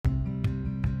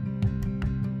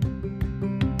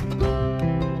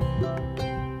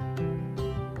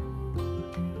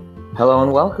Hello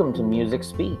and welcome to Music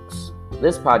Speaks.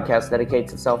 This podcast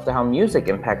dedicates itself to how music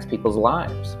impacts people's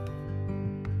lives.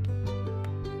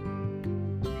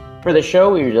 For the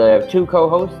show, we usually have two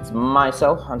co-hosts,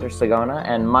 myself, Hunter Sagona,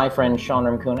 and my friend Sean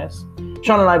Rimkunis.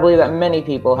 Sean and I believe that many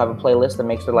people have a playlist that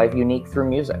makes their life unique through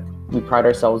music. We pride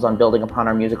ourselves on building upon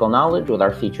our musical knowledge with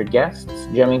our featured guests,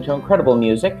 jamming to incredible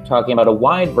music, talking about a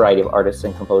wide variety of artists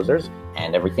and composers,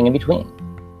 and everything in between.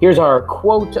 Here's our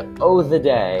quote of the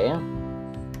day.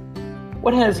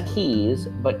 What has keys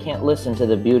but can't listen to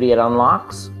the beauty it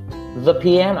unlocks? The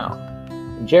piano.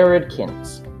 Jared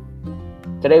Kintz.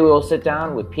 Today we will sit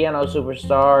down with piano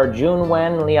superstar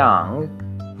Junwen Liang.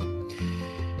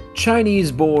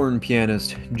 Chinese-born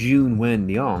pianist Junwen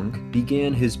Liang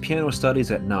began his piano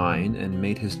studies at 9 and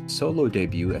made his solo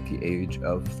debut at the age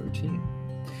of 13.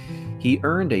 He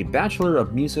earned a Bachelor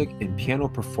of Music in Piano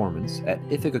Performance at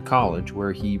Ithaca College,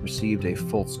 where he received a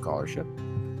full scholarship,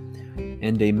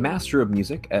 and a Master of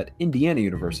Music at Indiana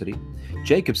University,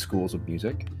 Jacobs Schools of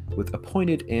Music, with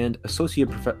appointed and associate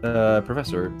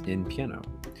professor in piano.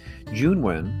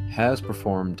 Junwen has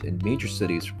performed in major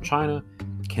cities from China,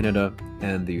 Canada,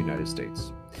 and the United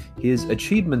States. His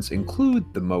achievements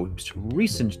include the most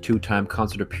recent two-time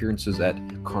concert appearances at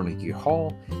Carnegie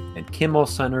Hall and Kimmel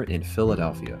Center in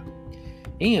Philadelphia,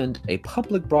 and a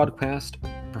public broadcast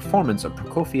performance of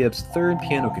Prokofiev's Third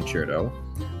Piano Concerto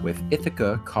with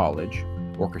Ithaca College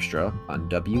Orchestra on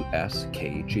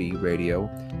WSKG Radio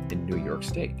in New York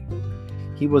State.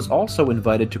 He was also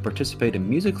invited to participate in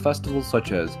music festivals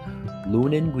such as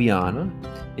Lunan Guyana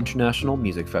International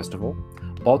Music Festival,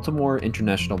 Baltimore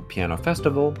International Piano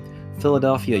Festival,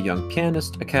 Philadelphia Young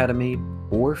Pianist Academy,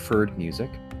 Orford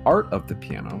Music, Art of the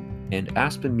Piano, and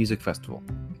Aspen Music Festival,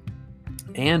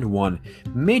 and won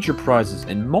major prizes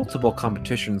in multiple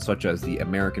competitions such as the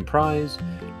American Prize,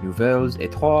 Nouvelles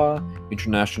Étoiles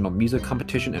International Music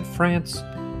Competition in France,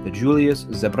 the Julius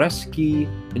Zabreski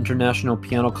International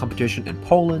Piano Competition in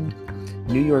Poland,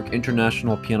 New York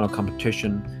International Piano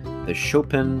Competition, the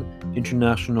Chopin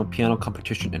International Piano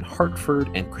Competition in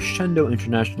Hartford, and Crescendo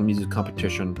International Music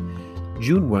Competition.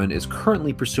 Junwen is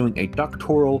currently pursuing a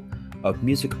doctoral of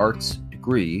music arts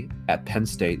degree at Penn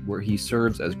State, where he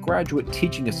serves as graduate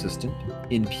teaching assistant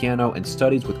in piano and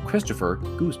studies with Christopher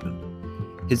Guzman.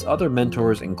 His other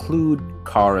mentors include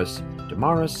Karis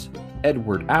Damaris,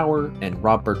 Edward Auer, and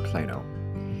Robert Plano,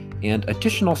 and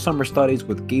additional summer studies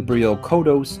with Gabriel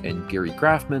Kodos and Gary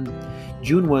Grafman.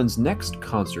 Junwen's next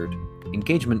concert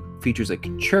engagement features a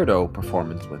concerto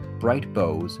performance with Bright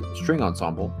Bows String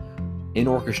Ensemble in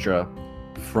orchestra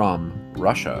from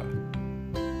Russia.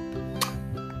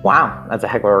 Wow, that's a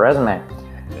heck of a resume.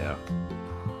 Yeah.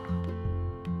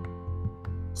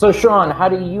 So Sean, how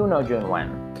do you know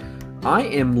Junwen? I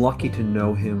am lucky to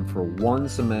know him for one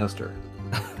semester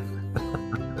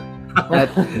at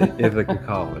Ithaca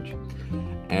College.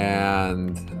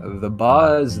 And the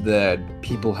buzz that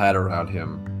people had around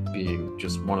him being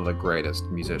just one of the greatest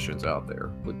musicians out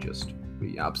there would just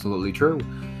be absolutely true.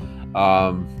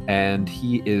 And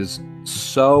he is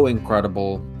so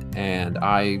incredible, and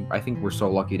I think we're so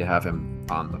lucky to have him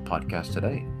on the podcast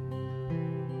today.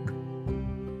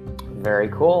 Very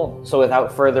cool. So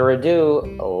without further ado,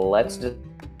 let's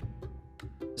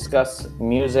discuss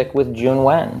music with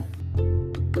Junwen.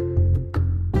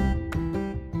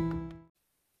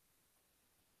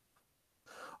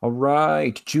 All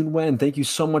right, Junwen, thank you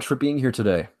so much for being here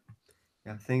today.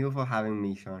 Yeah, thank you for having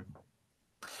me, Sean.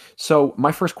 So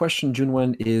my first question,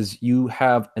 Junwen, is you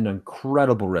have an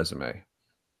incredible resume,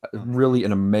 really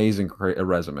an amazing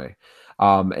resume.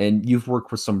 And you've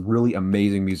worked with some really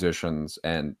amazing musicians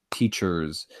and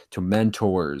teachers to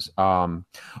mentors.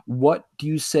 What do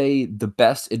you say the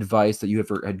best advice that you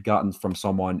ever had gotten from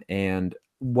someone, and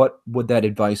what would that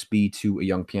advice be to a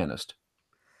young pianist?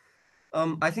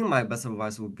 I think my best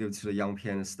advice would give to the young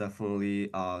pianist definitely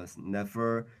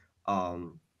never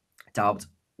doubt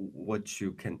what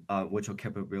your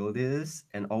capability is,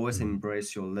 and always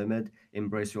embrace your limit,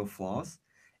 embrace your flaws,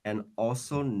 and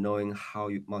also knowing how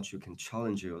much you can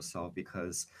challenge yourself,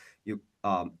 because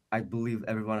I believe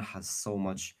everyone has so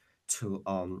much to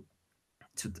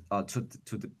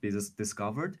be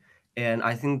discovered. And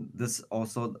I think this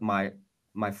also my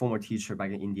former teacher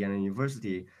back in Indiana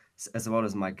University, as well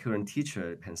as my current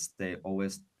teacher at Penn State,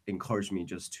 always encouraged me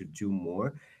just to do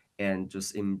more and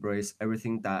just embrace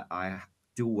everything that I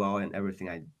do well and everything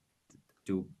I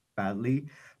do badly.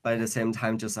 But at the same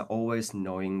time, just always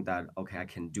knowing that, okay, I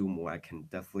can do more. I can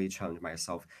definitely challenge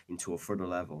myself into a further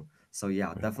level. So yeah,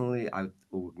 Right. definitely I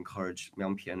would encourage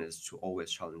young pianists to always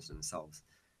challenge themselves.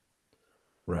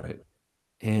 Right.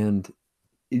 And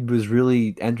it was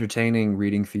really entertaining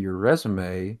reading through your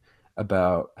resume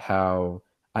about how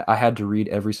I had to read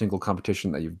every single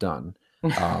competition that you've done,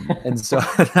 and so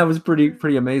that was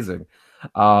pretty amazing.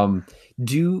 Um,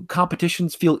 do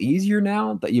competitions feel easier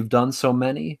now that you've done so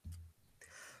many?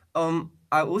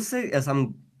 I would say as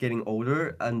I'm getting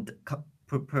older and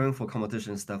preparing for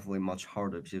competition is definitely much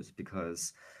harder just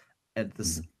because at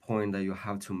this Mhm, point that you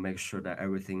have to make sure that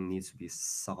everything needs to be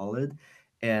solid,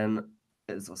 and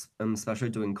especially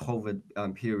during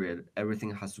COVID period,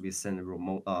 everything has to be sent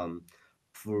remote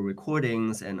through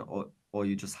recordings and or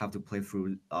you just have to play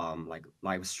through like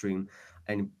live stream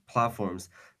and platforms.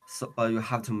 So you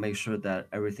have to make sure that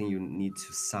everything you need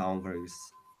to sound very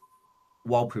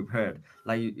well prepared.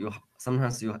 Like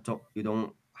sometimes you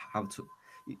don't have to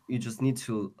you just need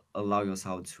to allow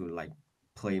yourself to like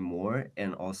play more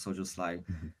and also just like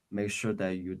mhm, make sure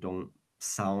that you don't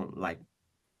sound like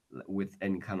with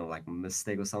any kind of like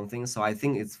mistake or something. So I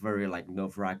think it's very like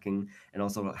nerve wracking and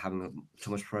also like, having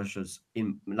too much pressures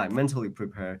in like mentally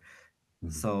prepare. mhm.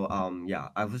 So yeah,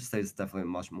 I would say it's definitely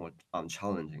much more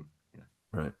challenging. Yeah.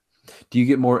 Right. Do you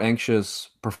get more anxious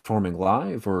performing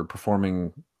live or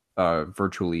performing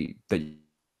virtually that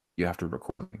you have to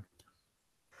record something?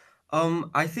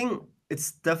 I think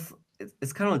it's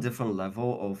kind of a different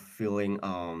level of feeling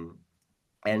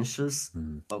anxious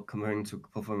Mhm, of comparing to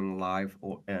performing live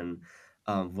or and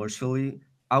virtually.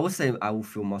 I would say I will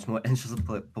feel much more anxious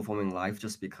performing live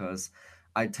just because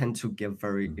I tend to get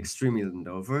very mhm, extremely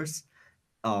nervous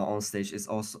on stage. It's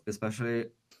also especially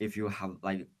if you have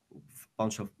like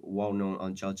bunch of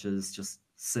well-known judges just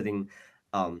sitting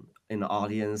in the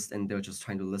audience and they're just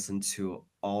trying to listen to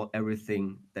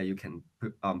everything that you can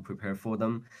prepare for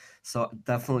them. So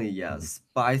definitely mhm, yes,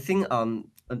 but I think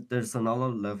there's another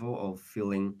level of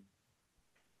feeling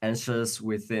anxious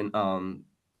within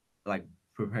like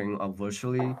preparing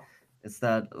virtually. It's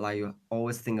that like you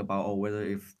always think about whether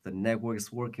if the network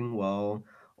is working well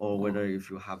or whether if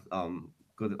you have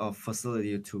good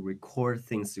facility to record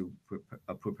things you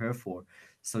prepare for.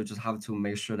 So you just have to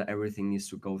make sure that everything needs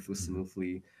to go through mhm.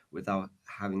 smoothly without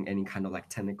having any kind of like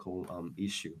technical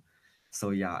issue.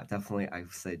 So yeah, definitely I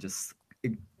would say just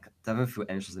it definitely feel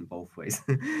anxious in both ways.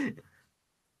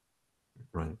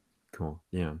 Right. Cool.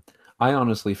 Yeah. I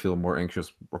honestly feel more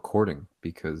anxious recording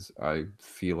because I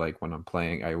feel like when I'm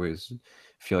playing, I always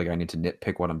feel like I need to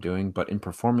nitpick what I'm doing. But in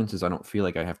performances, I don't feel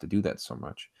like I have to do that so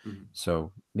much. Mhm.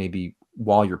 So maybe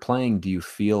while you're playing, do you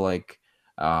feel like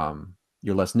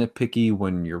you're less nitpicky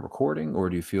when you're recording, or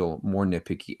do you feel more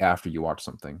nitpicky after you watch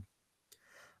something?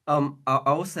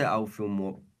 I would say I would feel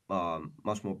more,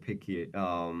 much more picky,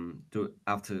 to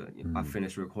after I Mm,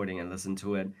 finish recording and listen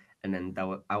to it, and then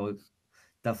I would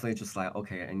definitely just like,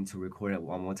 okay, I need to record it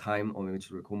one more time, or maybe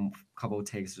to record a couple of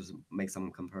takes, just make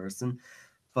some comparison.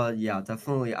 But yeah,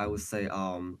 definitely, I would mhm, say,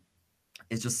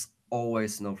 it's just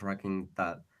always nerve-wracking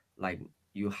that like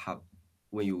you have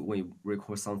when you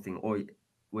record something or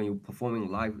when you're performing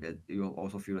live you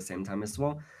also feel the same time as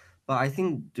well, but I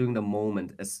think during the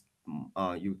moment as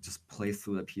you just play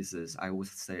through the pieces, I would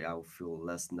say I would feel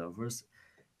less nervous.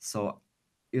 So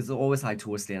it's always like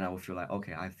towards the end I would feel like,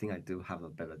 okay, I think I do have a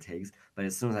better takes, but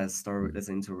as soon as I start mhm,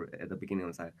 listening to it at the beginning, I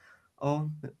was like,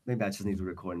 oh, maybe I just need to mhm.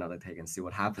 record another take and see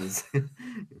what happens.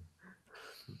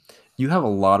 You have a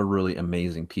lot of really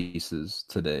amazing pieces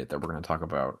today that we're going to talk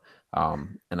about.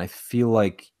 And I feel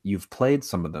like you've played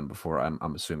some of them before,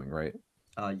 I'm assuming, right?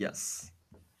 Yes.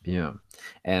 Yeah.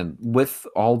 And with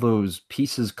all those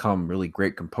pieces come really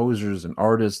great composers and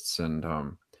artists and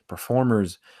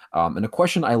performers. And a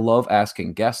question I love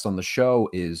asking guests on the show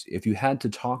is if you had to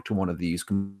talk to one of these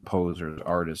composers,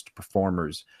 artists,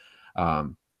 performers,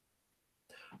 um,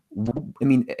 I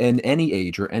mean, in any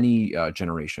age or any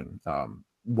generation,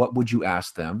 what would you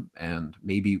ask them, and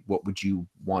maybe what would you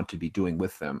want to be doing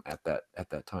with them at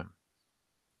that time?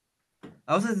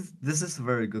 I would say this is a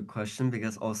very good question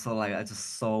because also like I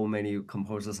just so many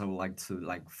composers I would like to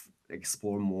like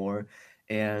explore more,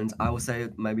 and I would Mhm, say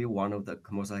maybe one of the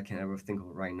composers I can ever think of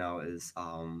right now is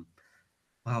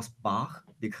perhaps Bach,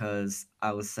 because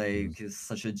I would say mhm, he's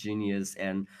such a genius,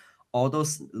 and all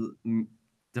those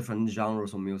different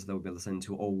genres of music that we've been listening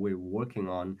to or we're working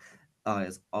on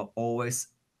always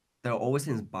they're always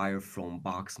inspired from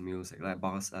Bach's music, like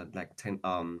Bach's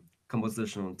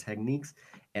compositional techniques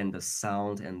and the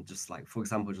sound, and just like for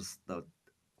example just the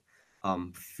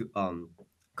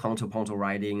counterpuntal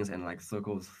writings and like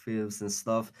circles fifths and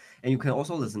stuff, and you can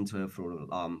also listen to it through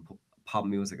pop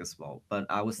music as well. But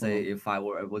I would say Mm. if I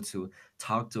were able to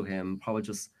talk to him, probably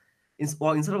just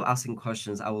well, instead of asking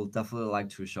questions, I will definitely like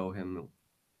to show him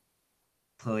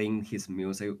playing his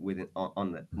music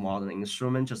on the modern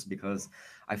instrument, just because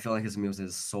I feel like his music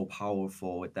is so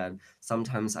powerful that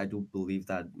sometimes I do believe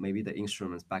that maybe the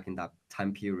instruments back in that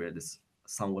time period is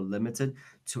somewhat limited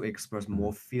to express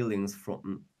more feelings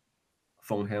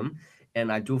from him.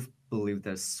 And I do believe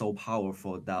that's so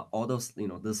powerful that all those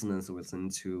listeners listen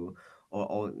to,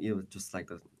 or just like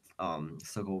the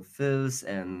circle fifths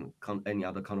and any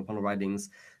other counterpunct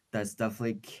writings, that's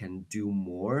definitely can do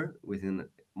more within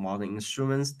modern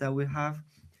instruments that we have.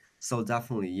 So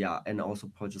definitely, yeah. And also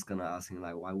Paul just gonna ask him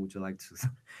like, why would you like to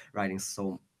writing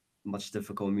so much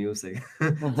difficult music for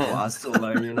Mhm. us to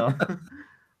learn?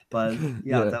 But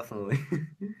yeah, Yeah, definitely.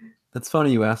 that's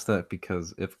funny you asked that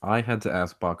because if I had to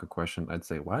ask Bach a question, I'd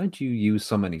say, why did you use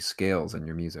so many scales in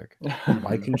your music?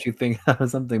 Why Mhm. couldn't you think of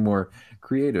something more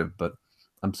creative? But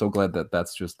I'm so glad that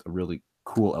that's just a really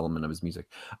cool element of his music.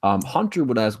 Hunter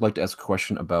would like to ask a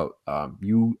question about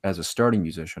you as a starting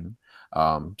musician.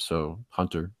 So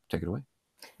Hunter, take it away.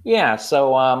 Yeah,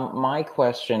 so my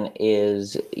question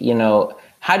is,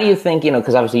 how do you think,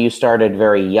 because obviously you started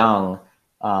very young,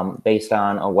 based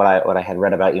on what I had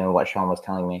read about you and what Sean was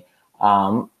telling me.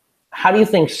 Um, how do you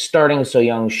think starting so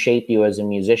young shaped you as a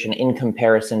musician in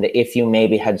comparison to if you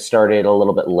maybe had started a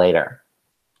little bit later?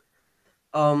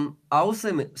 I would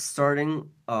say starting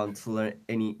to learn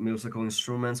any musical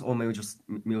instruments or maybe just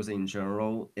music in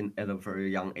general at a very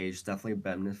young age definitely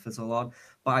benefits a lot.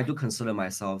 But I do consider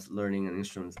myself learning an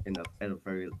instrument at a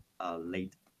very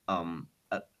late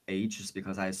age, just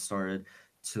because I started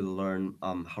to learn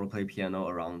how to play piano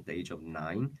around the age of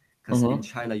 9. Because in Mm-hmm.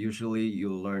 China, usually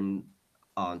you learn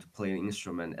to play an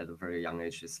instrument at a very young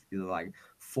age, it's either like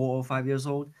 4 or 5 years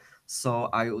old. So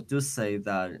I do say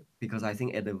that because I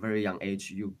think at a very young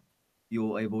age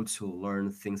you're able to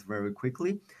learn things very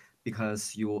quickly,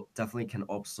 because you definitely can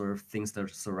observe things that are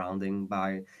surrounding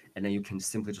by, and then you can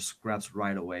simply just grasp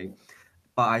right away.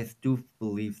 But I do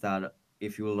believe that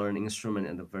if you learn instrument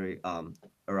at the very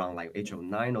around like age of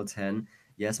 9 or 10,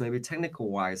 yes, maybe technical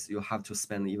wise, you have to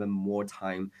spend even more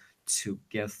time to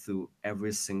get through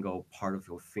every single part of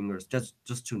your fingers,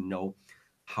 just to know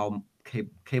how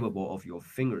capable of your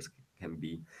fingers can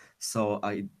be. So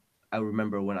I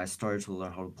remember when I started to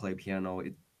learn how to play piano,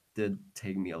 it did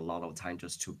take me a lot of time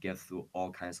just to get through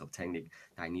all kinds of technique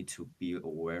that I need to be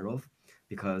aware of,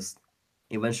 because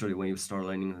eventually when you start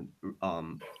learning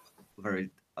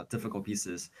very difficult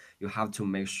pieces, you have to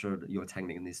make sure that your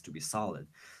technique needs to be solid.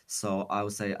 So I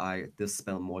would say I did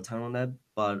spend more time on that,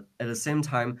 but at the same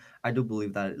time, I do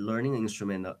believe that learning an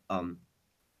instrument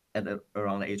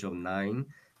around the age of 9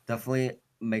 definitely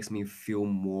makes me feel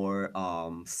more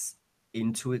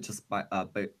into it, just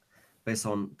based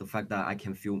on the fact that I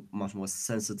can feel much more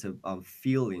sensitive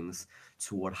feelings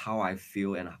toward how I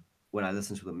feel and when I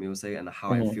listen to the music, and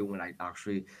how I Mm-hmm. feel when I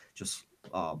actually just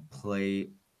play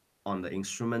on the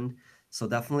instrument. So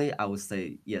definitely I would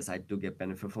say yes, I do get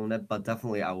benefit from that, but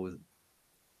definitely I would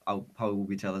probably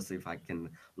be jealous if I can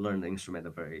learn the instrument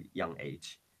at a very young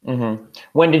age. Mm-hmm.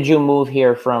 When did you move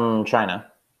here from China?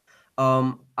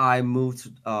 I moved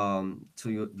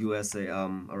to USA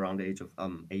around the age of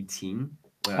 18,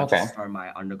 when I just Okay. started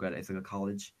my undergrad at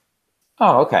college.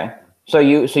 Oh, okay. So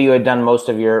you had done most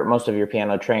of your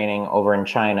piano training over in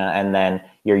China, and then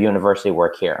your university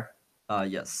work here.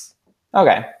 Yes.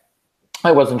 Okay,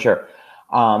 I wasn't sure.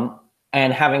 Um,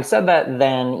 and having said that,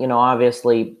 then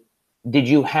obviously, did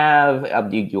you have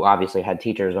you obviously had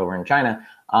teachers over in China?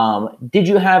 Did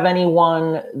you have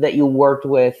anyone that you worked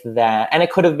with that, and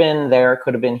it could have been there,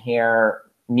 could have been here,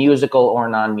 musical or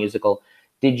non-musical?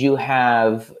 Did you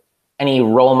have any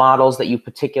role models that you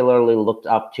particularly looked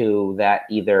up to that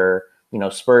either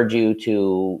spurred you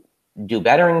to do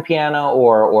better in piano,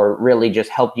 or really just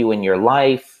helped you in your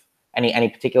life? Any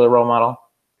particular role model?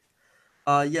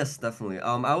 Yes, definitely.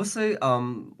 I would say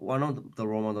one of the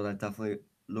role models I definitely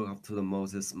look up to the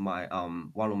most is my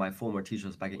one of my former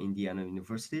teachers back in Indiana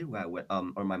University, where I went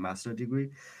on my master degree.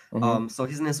 Hmm. So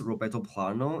his name is Roberto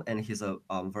Plano, and he's a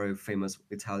very famous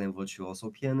Italian virtuoso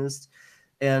pianist.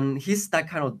 And he's that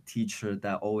kind of teacher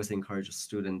that always encourages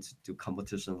students to do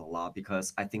competitions a lot,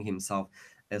 because I think himself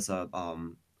as a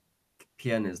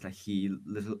pianist that he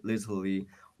literally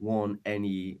won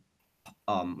any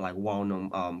like well-known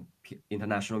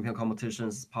international piano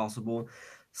competitions as possible.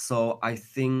 So I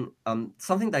think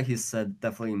something that he said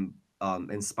definitely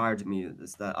inspired me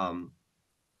is that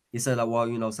he said that,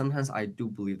 well, sometimes I do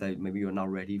believe that maybe you're not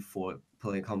ready for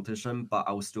playing competition, but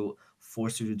I will still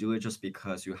force you to do it, just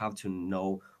because you have to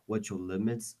know what your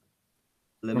limits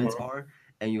Hmm. are,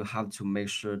 and you have to make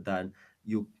sure that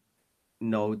you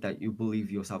know that you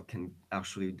believe yourself can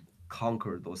actually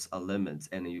conquer those limits,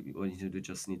 and what you do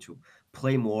just need to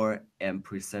play more and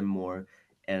present more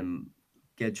and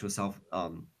get yourself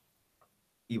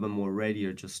even more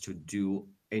readier just to do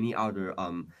any other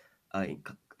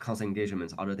constant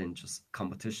engagements other than just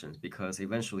competitions, because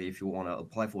eventually if you want to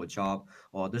apply for a job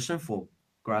or audition for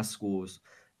grad schools,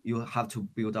 you have to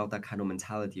build out that kind of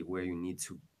mentality where you need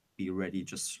to be ready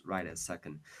just right at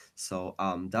second. So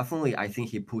definitely I think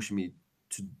he pushed me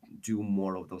to do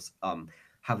more of those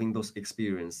having those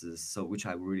experiences, so which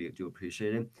I really do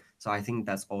appreciate it. So I think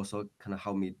that's also kind of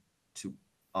helped me to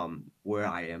where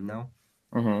I am now.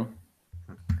 Hmm.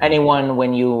 Anyone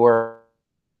when you were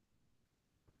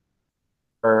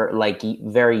like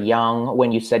very young,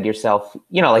 when you said to yourself,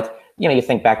 you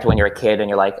think back to when you're a kid and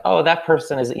you're like, oh, that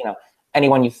person is,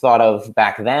 anyone you thought of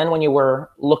back then when you were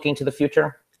looking to the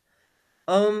future?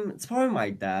 It's probably my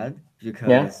dad, Yeah.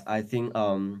 because I think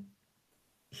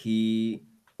he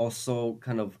also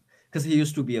kind of, because he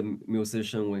used to be a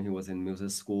musician when he was in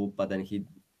music school, but then he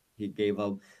gave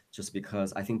up just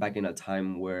because I think back in a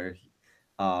time where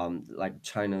like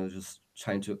China was just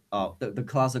trying to the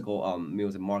classical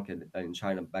music market in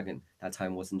China back in that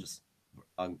time wasn't just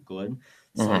good,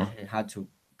 so Hmm. he had to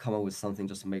come up with something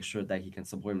just to make sure that he can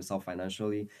support himself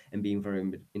financially and being very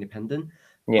independent.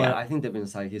 But Yeah. I think deep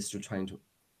inside he's still trying to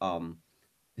um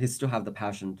he still have the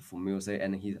passion for music,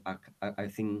 and I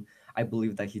think I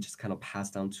believe that he just kind of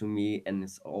passed down to me and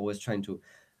is always trying to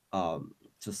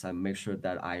just make sure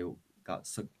that got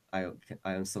so I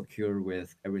am secure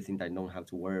with everything that I don't have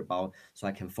to worry about, so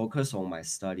I can focus on my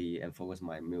study and focus on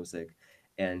my music.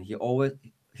 And he's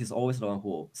always the one who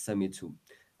will send me to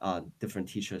different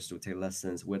teachers to take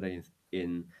lessons, whether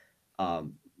in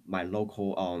um my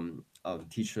local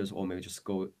teachers, or maybe just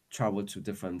go travel to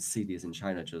different cities in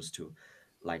China just to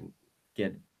like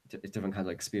get different kinds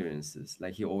of experiences.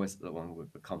 Like he always the one who would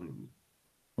accompany me.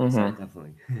 So Hmm.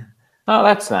 definitely. Oh,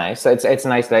 that's nice. It's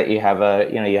nice that you have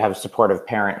a supportive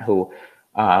parent who,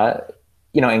 uh,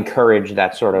 encourage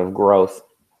that sort of growth,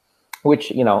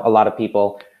 which, a lot of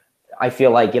people, I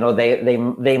feel like,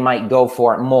 they might go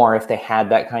for it more if they had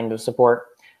that kind of support.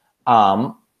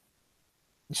 Um,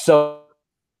 so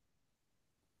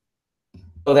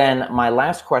then my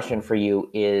last question for you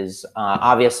is,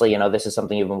 obviously, this is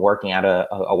something you've been working at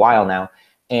a while now.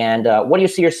 And what do you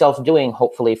see yourself doing,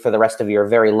 hopefully, for the rest of your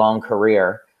very long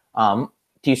career? Um,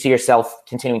 do you see yourself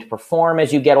continuing to perform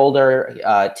as you get older,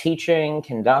 teaching,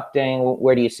 conducting?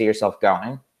 Where do you see yourself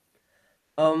going?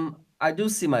 I do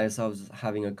see myself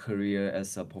having a career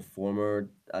as a performer,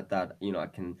 that I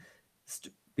can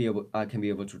I can be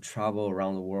able to travel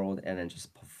around the world and then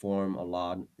just perform a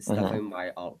lot. It's Hmm. definitely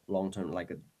my long term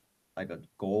like a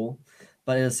goal.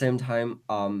 But at the same time,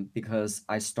 because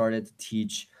I started to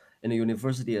teach in a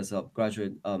university as a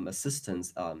graduate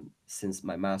assistant since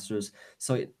my master's,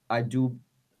 so I do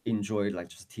enjoy like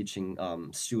just teaching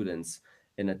students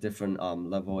in a different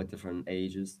level at different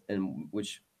ages, and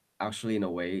which actually in a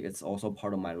way it's also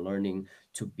part of my learning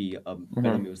to be a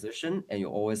better Hmm. musician. And you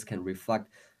always can reflect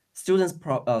students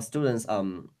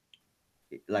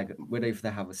like whether if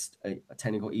they have a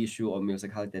technical issue or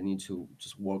musicality they need to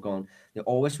just work on, it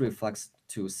always reflects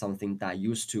to something that I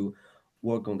used to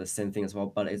work on the same thing as well,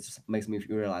 but it just makes me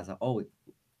realize that, oh,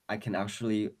 I can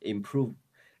actually improve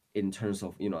in terms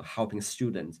of helping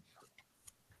students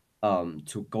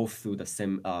to go through the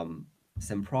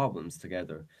same problems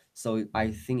together. So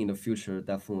I think in the future,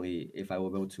 definitely, if I were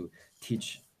able to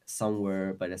teach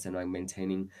somewhere, but at the same time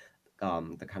maintaining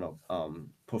the kind of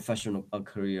professional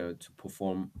career to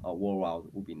perform worldwide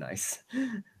would be nice.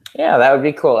 Yeah, that would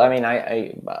be cool. I mean,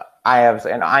 I have,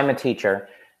 and I'm a teacher,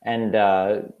 and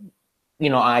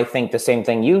I think the same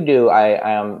thing you do.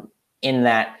 I am in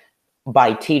that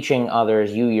by teaching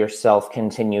others, you yourself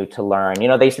continue to learn.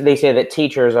 They say that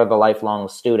teachers are the lifelong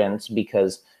students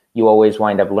because you always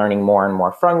wind up learning more and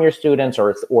more from your students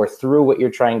or through what you're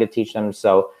trying to teach them.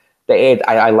 So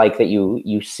I like that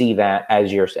you see that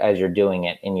as you're doing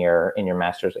it in your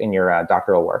master's in your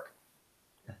doctoral work.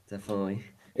 Definitely.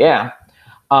 Yeah.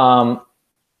 Um,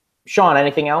 Sean,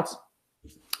 anything else?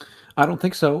 I don't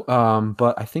think so.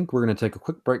 But I think we're going to take a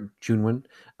quick break, Junwen.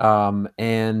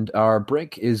 And our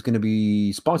break is going to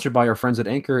be sponsored by our friends at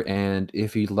Anchor. And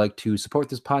if you'd like to support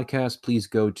this podcast, please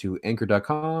go to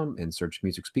anchor.com and search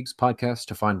Music Speaks Podcast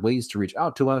to find ways to reach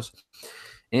out to us.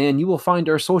 And you will find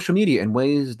our social media and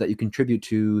ways that you contribute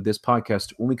to this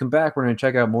podcast. When we come back, we're going to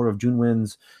check out more of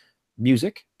Junwen's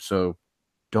music. So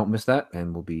don't miss that.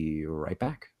 And we'll be right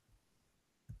back.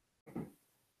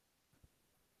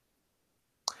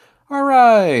 All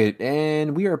right,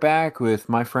 and we are back with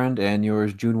my friend and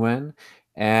yours, Junwen.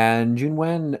 And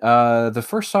Junwen, the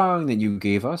first song that you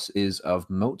gave us is of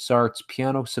Mozart's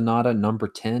Piano Sonata Number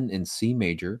 10 in C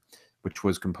major, which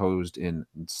was composed in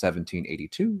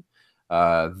 1782.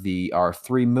 The are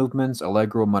three movements: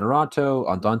 Allegro moderato,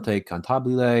 Andante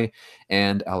cantabile,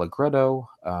 and Allegretto.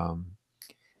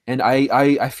 And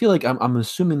I feel like I'm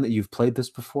assuming that you've played this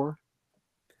before.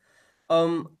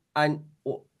 I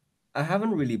w- I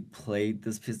haven't really played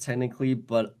this piece technically,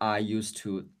 but I used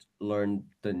to learn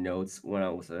the notes when I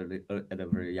was at a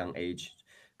very young age,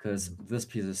 because this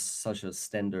piece is such a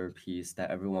standard piece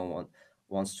that everyone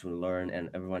wants to learn and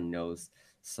everyone knows.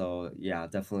 So yeah,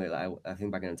 definitely. I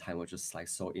think back in the time I was just like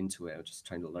so into it, I was just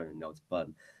trying to learn notes. But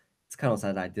it's kind of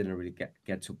sad that I didn't really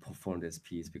get to perform this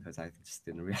piece because I just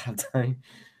didn't really have time.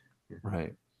 Yeah.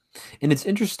 Right. And it's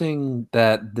interesting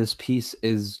that this piece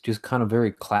is just kind of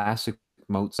very classic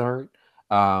Mozart,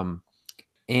 um,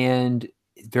 and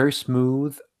very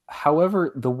smooth.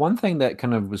 However, the one thing that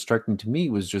kind of was striking to me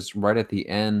was just right at the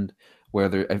end where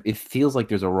it feels like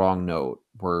there's a wrong note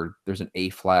where there's an A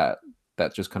flat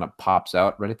that just kind of pops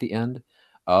out right at the end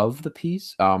of the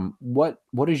piece. What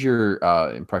is your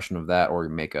impression of that or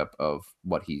your makeup of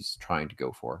what he's trying to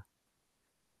go for?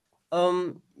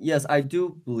 Yes, I do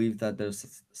believe that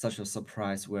there's such a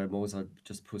surprise where Mozart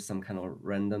just put some kind of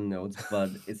random notes,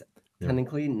 but it's Yeah.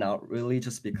 technically not really,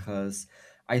 just because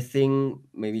I think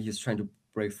maybe he's trying to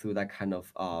break through that kind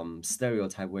of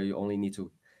stereotype where you only need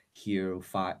to hear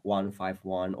 5 1 5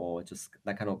 1, or just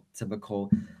that kind of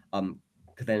typical um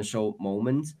cadential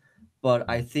moment. But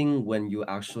I think when you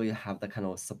actually have that kind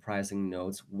of surprising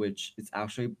notes, which is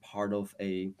actually part of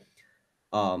a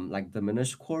like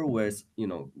diminished chord, where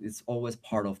it's always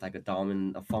part of like a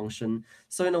dominant function.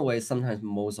 So in a way, sometimes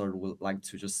Mozart would like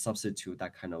to just substitute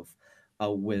that kind of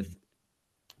with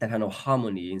that kind of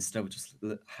harmony, instead of just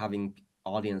having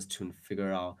audience to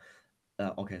figure out,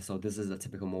 okay, so this is a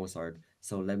typical Mozart,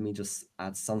 so let me just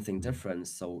add something different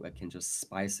so I can just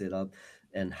spice it up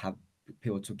and have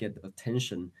people to get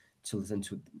attention to listen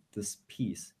to this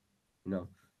piece, you know.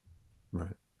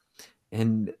 Right.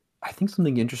 And I think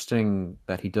something interesting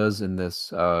that he does in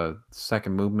this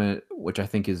second movement, which I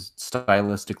think is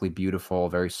stylistically beautiful,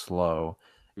 very slow,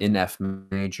 in Mhm. F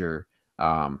major.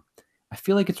 Um, I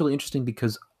feel like it's really interesting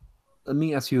because let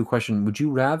me ask you a question. Would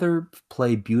you rather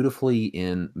play beautifully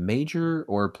in major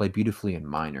or play beautifully in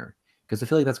minor? Because I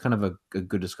feel like that's kind of a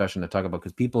good discussion to talk about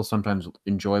because people sometimes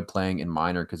enjoy playing in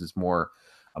minor because it's more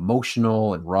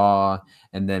emotional and raw.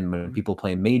 And then when Mhm. people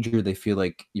play in major, they feel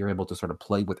like you're able to sort of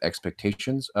play with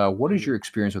expectations. What is Mhm. your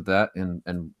experience with that?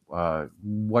 And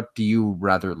what do you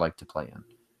rather like to play in?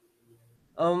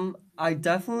 I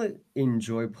definitely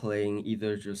enjoy playing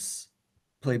either just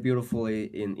play beautifully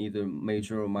in either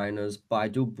major or minors, but I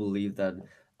do believe that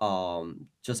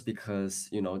just because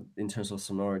in terms of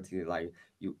sonority, like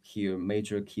you hear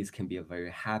major keys can be a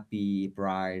very happy,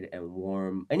 bright, and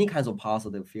warm, any kinds of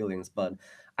positive feelings, but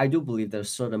I do believe there's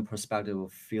certain perspective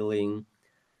of feeling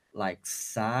like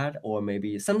sad, or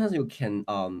maybe sometimes you can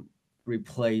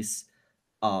replace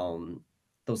um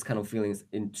those kind of feelings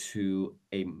into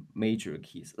a major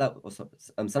keys. Like also,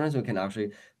 sometimes we can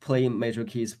actually play major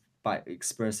keys by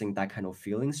expressing that kind of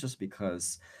feelings, just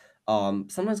because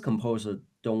sometimes composers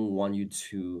don't want you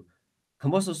to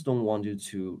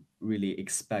really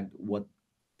expect what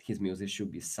his music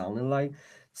should be sounding like.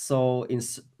 So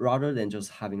rather than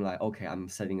just having like, okay, I'm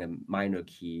setting a minor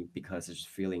key because it's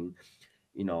feeling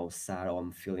sad, or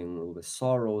I'm feeling a little bit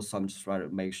sorrow, so I'm just trying to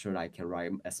make sure that I can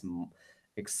write as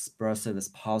expressive as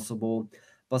possible.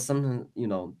 But sometimes,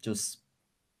 just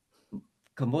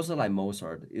composer like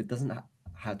Mozart, it doesn't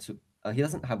have to. He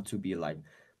doesn't have to be like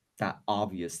that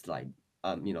obvious, like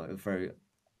very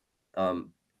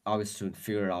um obvious to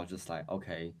figure out. Just like,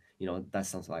 okay, that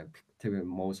sounds like typical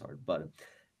Mozart. But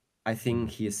I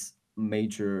think his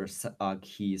major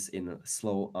keys in a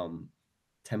slow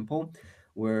tempo,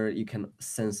 where you can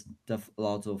sense a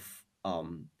lot of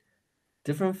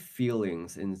different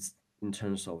feelings in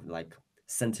terms of like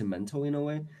sentimental in a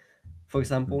way. For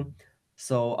example,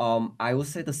 so I would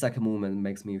say the second movement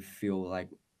makes me feel like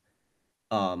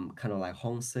kind of like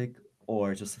homesick,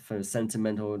 or just very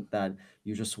sentimental, that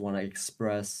you just want to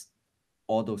express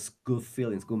all those good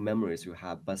feelings, good memories you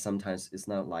have, but sometimes it's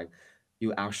not like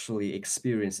you actually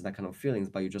experience that kind of feelings,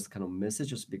 but you just kind of miss it,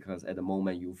 just because at the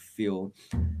moment you feel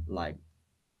like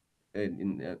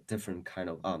in a different kind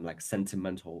of like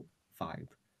sentimental vibe.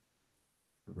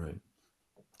 Right.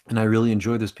 And I really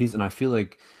enjoyed this piece, and I feel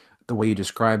like the way you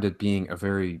described it being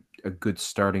a good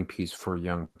starting piece for a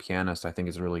young pianist, I think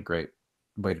is a really great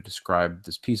way to describe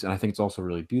this piece. And I think it's also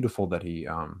really beautiful that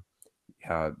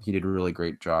he did a really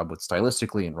great job with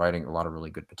stylistically and writing a lot of really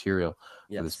good material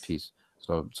for this Yes. piece.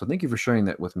 So thank you for sharing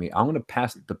that with me. I'm going to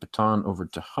pass the baton over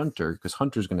to Hunter because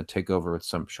Hunter's going to take over with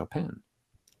some Chopin.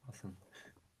 Awesome.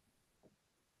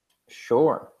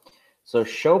 Sure. So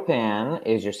Chopin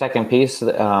is your second piece,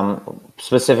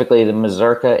 specifically the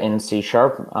Mazurka in C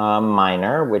sharp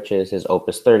minor, which is his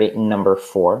Opus 30, number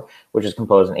 4, which was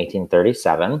composed in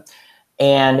 1837.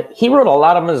 And he wrote a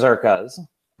lot of mazurkas.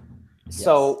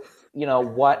 So, you know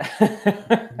what?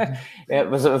 It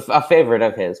was a favorite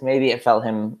of his. Maybe it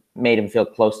made him feel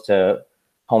close to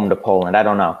home to Poland. I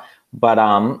don't know. But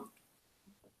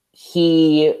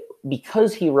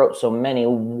because he wrote so many,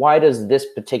 why does this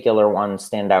particular one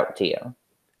stand out to you?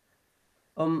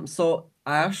 So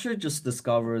I actually just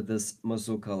discovered this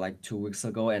mazurka like 2 weeks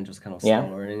ago and just kind of Yeah.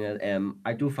 start learning it. And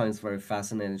I do find it's very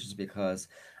fascinating just because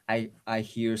I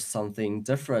hear something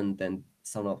different than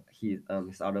some of his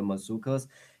other mazurkas.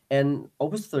 And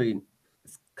Opus 3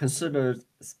 is considered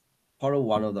part of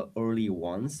one of the early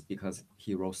ones because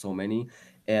he wrote so many.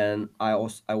 And I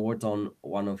worked on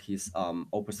one of his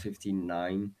Opus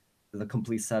 59, the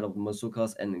complete set of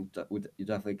mazurkas, and you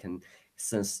definitely can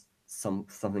sense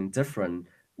something different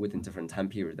within different time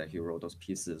period that he wrote those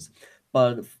pieces.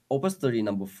 But Opus 30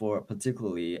 number 4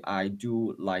 particularly, I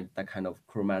do like that kind of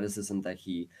chromaticism that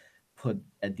he put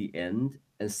at the end,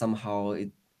 and somehow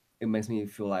it makes me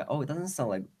feel like, oh, it doesn't sound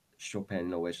like Chopin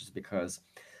in a way, just because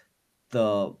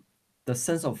the the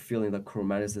sense of feeling the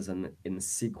chromaticism in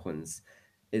sequence,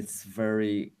 it's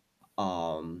very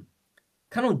um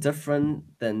kind of different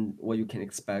than what you can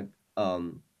expect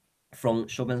from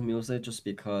Chopin's music, just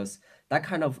because that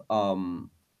kind of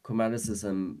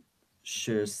chromaticism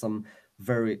shares some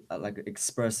very like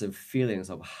expressive feelings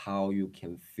of how you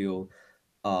can feel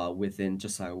within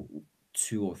just like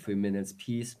 2 or 3 minutes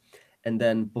piece. And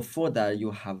then before that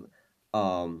you have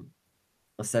um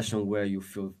a session where you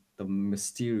feel the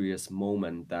mysterious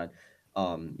moment that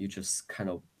you just kind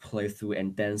of play through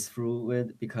and dance through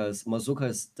it, because mazurka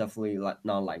is definitely like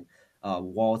not like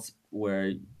waltz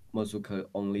where mazurka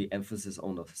only emphasis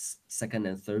on the second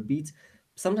and third beat.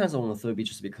 Sometimes on the third beat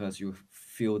just because you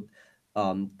feel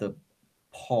the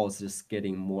pulse is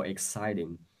getting more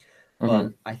exciting. Mm-hmm.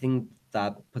 But I think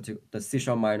that particular the C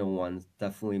sharp minor one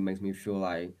definitely makes me feel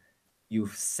like you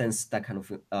sense that kind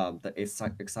of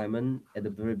excitement at the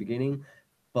very beginning,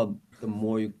 but the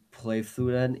more you play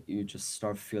through that, you just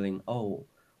start feeling, oh,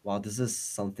 wow, this is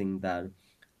something that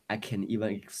I can even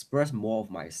express more of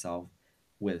myself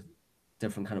with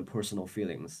different kind of personal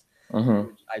feelings. Mm-hmm.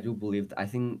 Which I do believe. I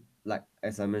think, like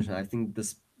as I mentioned, I think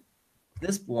this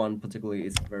one particularly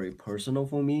is very personal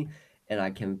for me, and I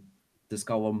can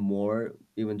discover more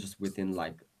even just within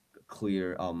like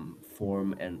clear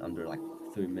form and under like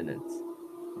 3 minutes.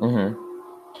 Mm-hmm.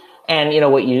 And you know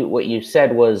what you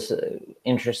said was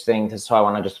interesting. So I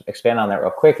want to just expand on that real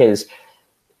quick. Is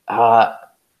uh,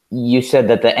 you said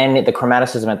that the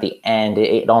chromaticism at the end,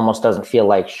 it almost doesn't feel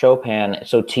like Chopin.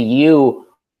 So to you,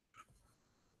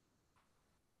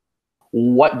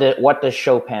 what does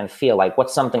Chopin feel like?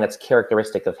 What's something that's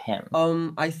characteristic of him?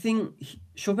 I think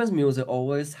Chopin's music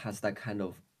always has that kind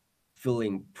of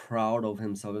feeling proud of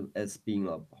himself as being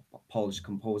a Polish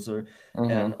composer, and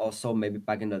Mm-hmm. also maybe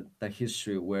back in the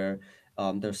history where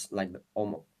there's like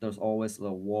there's always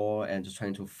the war and just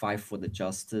trying to fight for the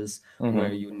justice where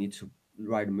Mm-hmm. you need to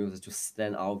write music to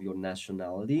stand out of your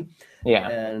nationality. Yeah.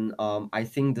 And I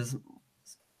think this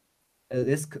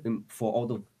for all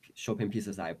the Chopin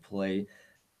pieces I play,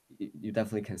 you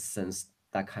definitely can sense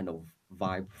that kind of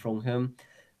vibe from him.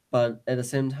 But at the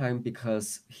same time,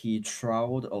 because he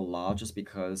traveled a lot, just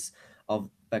because of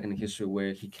back in history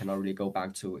where he cannot really go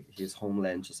back to his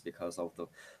homeland just because of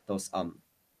those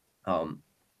um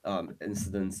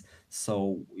incidents.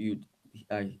 So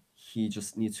uh, he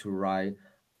just needs to write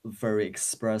very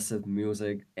expressive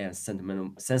music and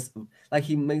sentimental sense, like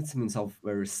he makes himself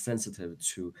very sensitive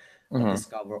to Mm-hmm.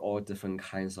 discover all different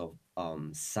kinds of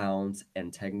sounds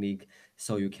and technique,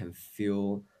 so you can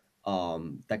feel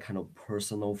that kind of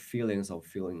personal feelings of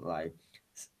feeling like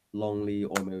lonely,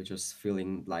 or maybe just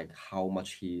feeling like how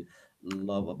much he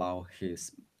love about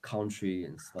his country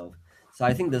and stuff. So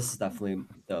I think this is definitely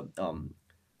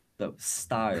the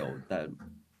style that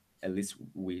at least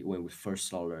we when we first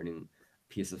start learning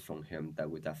pieces from him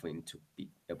that we definitely need to be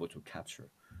able to capture.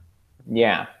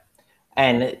 Yeah.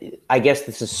 And I guess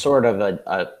this is sort of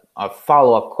a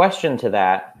follow up question to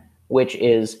that, which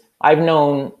is I've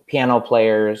known piano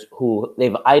players who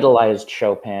they've idolized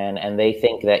Chopin and they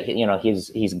think that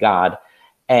he's God,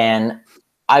 and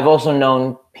I've also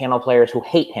known piano players who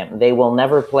hate him. They will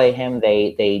never play him.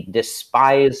 They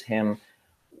despise him.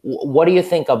 what do you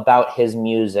think about his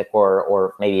music,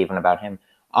 or maybe even about him,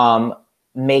 um,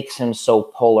 makes him so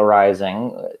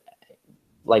polarizing?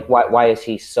 Like, why is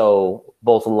he so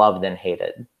both loved and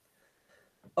hated?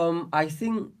 I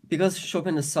think because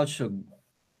Chopin is such a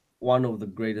one of the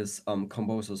greatest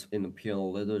composers in the piano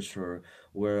literature,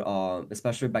 where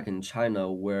especially back in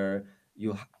China, where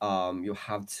you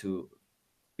have to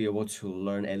be able to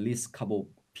learn at least couple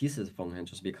pieces from him,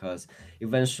 just because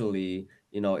eventually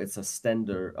it's a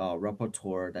standard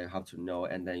repertoire that you have to know,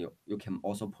 and then you can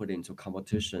also put into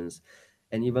competitions.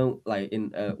 And even like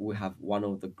in we have one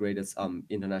of the greatest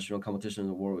international competitions in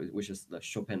the world, which is the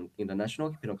Chopin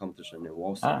International Piano Competition in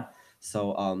Warsaw. Ah,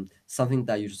 So something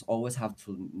that you just always have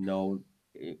to know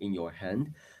in your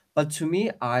hand. But to me,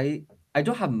 I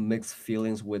don't have mixed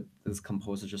feelings with this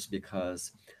composer, just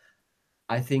because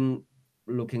I think,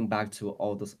 looking back to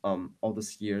all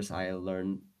those years I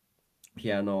learned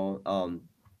piano,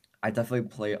 I definitely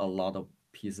play a lot of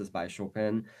pieces by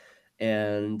Chopin,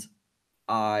 and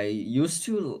I used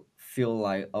to feel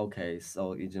like, okay,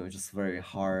 so just very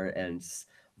hard and just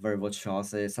very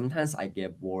virtuosic. Sometimes I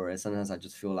get bored. Sometimes I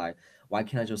just feel like, why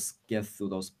can't I just get through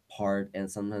those part? And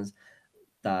sometimes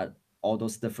that all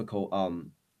those difficult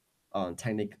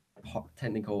technic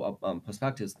technical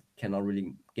perspectives cannot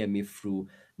really get me through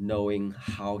knowing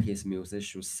how his music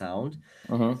should sound.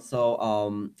 mm-hmm,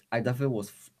 So I definitely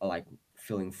was like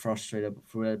feeling frustrated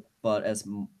through it. But as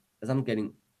I'm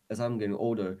getting as I'm getting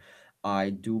older,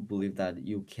 I do believe that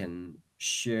you can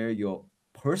share your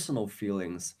personal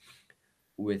feelings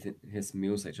with his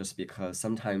music, just because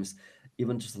sometimes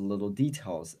even just little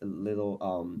details, little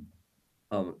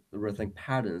rhythmic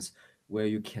patterns, where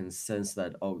you can sense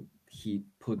that, oh, he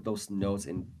put those notes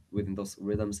in within those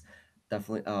rhythms,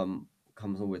 definitely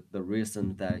comes with the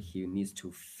reason that he needs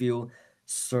to feel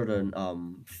certain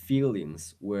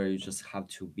feelings, where you just have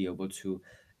to be able to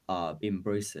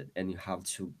embrace it, and you have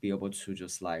to be able to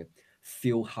just like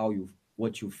feel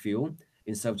what you feel,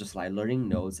 instead of just like learning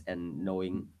notes and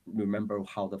remember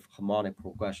how the harmonic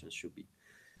progression should be.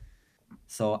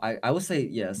 So I would say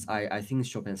yes. I think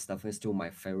Chopin is definitely still my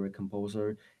favorite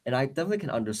composer, and I definitely can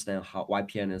understand why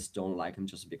pianists don't like him,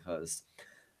 just because,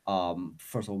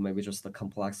 first of all, maybe just the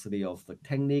complexity of the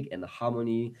technique and the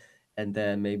harmony, and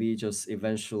then maybe just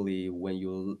eventually when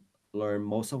you learn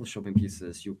most of the Chopin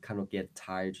pieces, you kind of get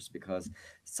tired, just because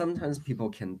sometimes people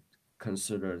can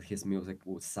consider his music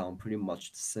would sound pretty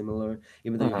much similar,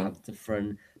 even though you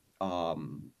mm-hmm,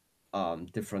 have um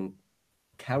different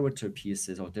character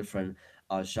pieces or different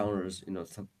genres,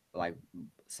 like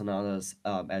sonatas,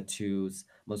 etudes,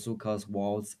 mazurkas,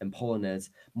 waltz, and polonaises,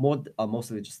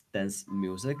 mostly just dance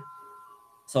music.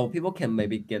 So people can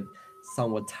maybe get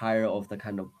somewhat tired of the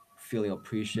kind of feeling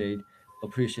appreciated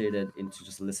into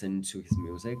just listening to his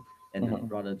music, and then mm-hmm.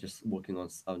 rather just working on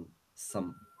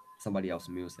somebody else's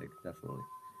music, definitely.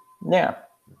 Yeah.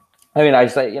 I mean, I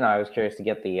just, I was curious to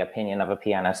get the opinion of a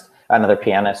pianist, another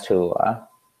pianist who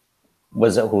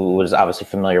was obviously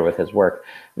familiar with his work.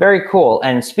 Very cool.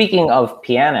 And speaking of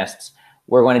pianists,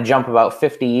 we're going to jump about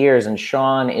 50 years, and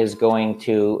Sean is going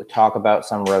to talk about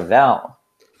some Ravel.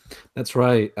 That's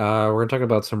right. We're going to talk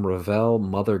about some Ravel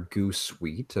Mother Goose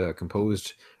Suite,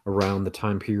 composed around the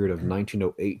time period of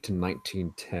 1908 to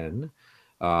 1910.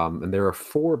 And there are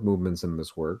four movements in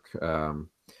this work,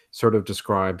 sort of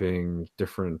describing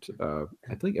different,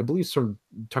 I believe, sort of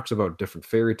talks about different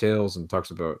fairy tales and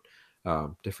talks about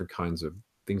different kinds of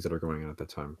things that are going on at that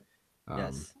time. Um,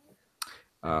 Yes.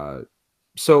 uh,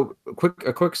 so,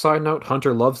 a quick side note: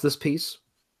 Hunter loves this piece.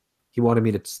 He wanted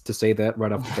me to say that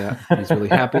right off the bat. He's really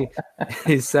happy.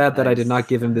 He's sad that I did not Nice.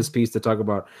 give him this piece to talk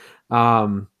about.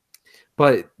 Um,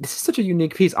 but this is such a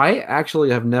unique piece. I actually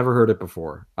have never heard it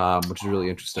before, which is really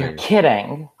You're interesting.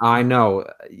 kidding. I know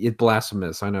it's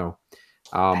blasphemous. I know.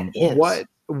 That is.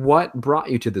 What brought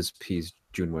you to this piece,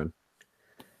 Junwen?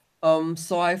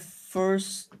 So I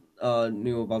first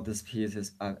knew about this piece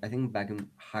is I think back in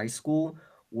high school,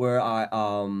 where I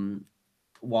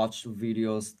watched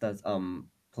videos that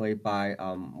played by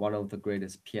one of the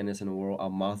greatest pianists in the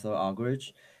world, Martha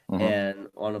Argerich, Mm-hmm, and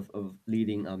one of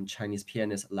leading Chinese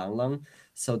pianist Lang Lang.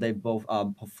 So they both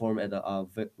performed at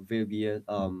the Verbier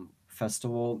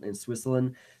festival in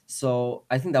Switzerland. So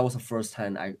I think that was the first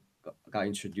time I got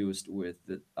introduced with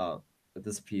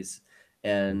this piece,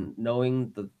 and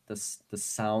knowing the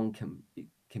sound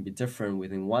can be different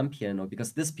within one piano,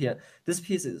 because this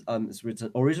piece is was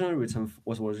originally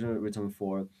written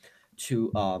for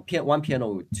one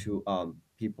piano with two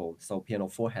people, so piano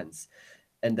four hands.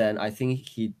 And then I think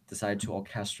he decided to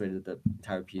orchestrate the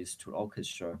entire piece to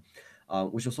orchestra,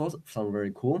 which was also sound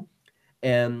very cool.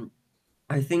 And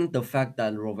I think the fact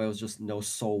that Ravel just knows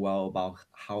so well about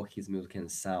how his music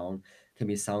can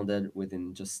be sounded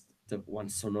within just the one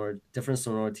different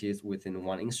sonorities within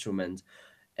one instrument,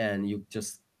 and you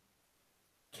just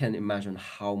can't imagine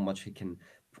how much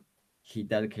he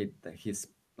dedicate his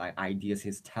like ideas,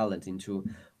 his talent into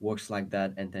works like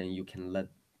that, and then you can let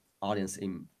audience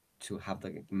in to have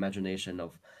the imagination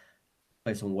of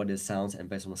based on what it sounds and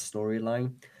based on the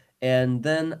storyline. And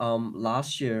then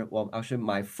last year, well, actually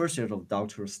my first year of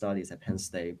doctoral studies at Penn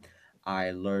State,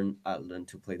 I learned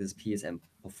to play this piece and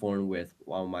perform with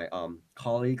one of my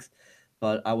colleagues.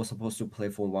 But I was supposed to play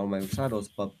for one of my recitals,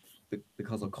 but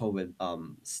because of COVID,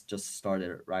 just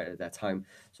started right at that time,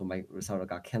 so my recital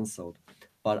got canceled.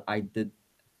 But I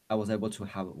was able to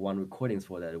have one recordings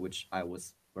for that, which I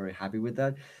was very happy with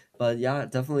that. But yeah,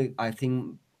 definitely, I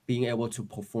think being able to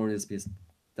perform this piece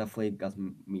definitely got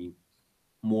me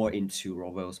more into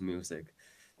Ravel's music.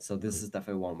 So this Right. is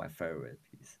definitely one of my favorite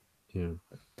pieces. Yeah.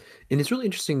 And it's really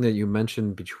interesting that you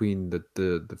mentioned between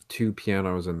the two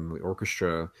pianos and the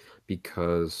orchestra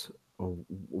because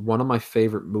one of my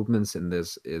favorite movements in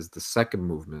this is the second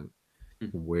movement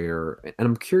Mm, where and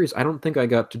I'm curious, I don't think I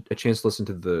got a chance to listen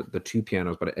to the two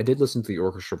pianos, but I did listen to the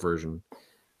orchestra version.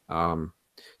 Um,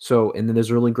 so and then there's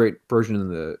a really great version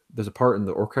in there's a part in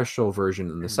the orchestral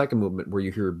version in the second movement where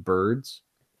you hear birds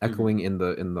mhm. echoing in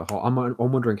the hall. I'm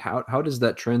wondering how does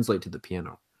that translate to the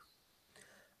piano?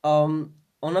 On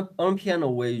a piano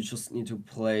where you just need to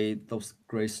play those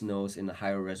grace notes in a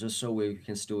higher register where you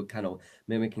can still kind of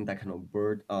mimicking that kind of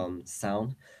bird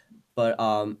sound. But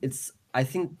it's I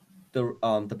think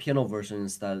the piano version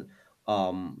is that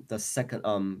the second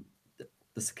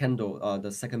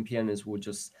the second pianist will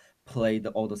just play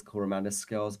all those chromatic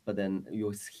scales, but then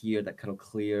you'll hear that kind of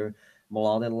clear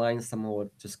melodic line somehow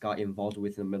just got involved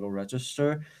with the middle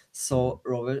register. So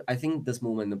Robert, I think this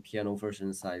moment in the piano version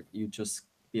is like you just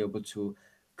be able to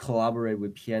collaborate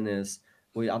with pianists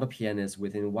with other pianists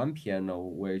within one piano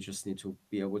where you just need to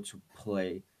be able to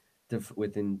play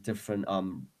within different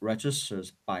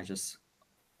registers by just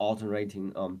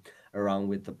alternating around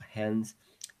with the hands,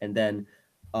 and then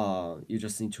you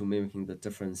just need to mimicking the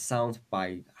different sounds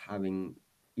by having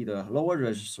either a lower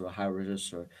register or higher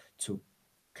register to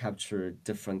capture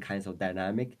different kinds of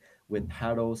dynamic with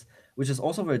pedals, which is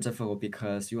also very difficult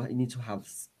because you need to have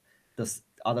this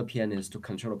other pianist to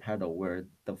control the pedal, where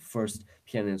the first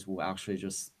pianist will actually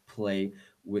just play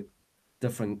with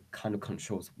different kind of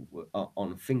controls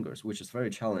on fingers, which is very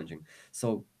challenging.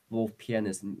 So both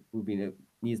pianists will be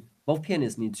needs both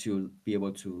pianists need to be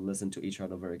able to listen to each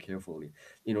other very carefully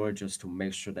in order just to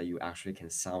make sure that you actually can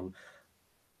sound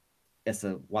as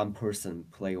a one person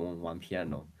play on one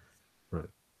piano. Right.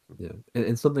 Yeah.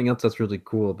 And something else that's really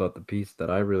cool about the piece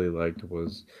that I really liked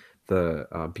was the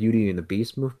Beauty and the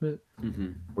Beast movement,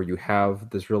 Mm-hmm. where you have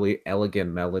this really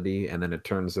elegant melody and then it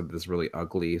turns into this really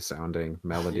ugly sounding Yeah.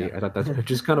 melody. I thought that's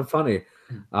just kind of funny.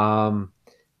 Um,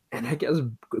 and I guess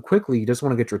quickly, you just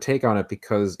want to get your take on it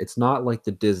because it's not like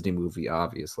the Disney movie,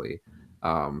 obviously.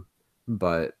 Um,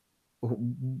 but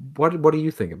what do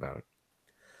you think about it?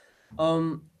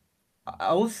 um,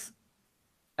 I was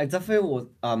I definitely was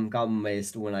got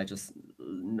amazed when I just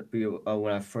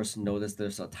when I first noticed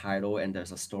there's a title and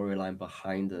there's a storyline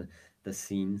behind the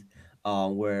scenes,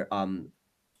 where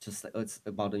just like, it's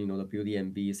about the Beauty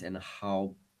and Beast and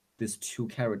how these two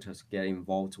characters get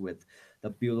involved with the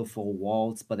beautiful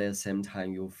waltz, but at the same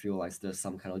time you feel like there's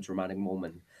some kind of dramatic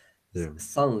moment Yeah.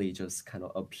 suddenly just kind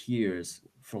of appears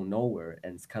from nowhere,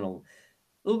 and it's kind of a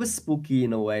little bit spooky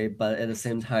in a way, but at the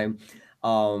same time,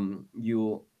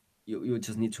 you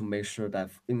just need to make sure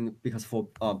that because for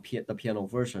the piano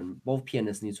version, both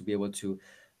pianists need to be able to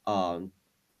um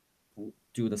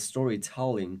do the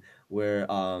storytelling where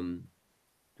both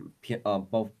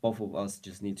of us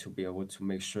just need to be able to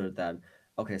make sure that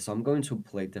okay, so I'm going to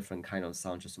play different kind of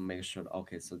sound just to make sure that,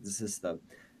 okay, so this is the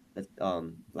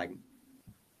like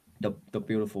the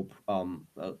beautiful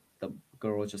the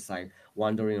girl just like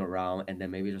wandering around and then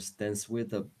maybe just dance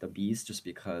with the beast just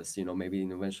because maybe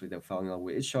eventually they fell in love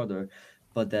with each other,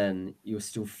 but then you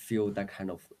still feel that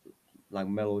kind of like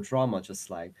melodrama,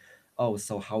 just like, oh,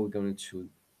 so how are we going to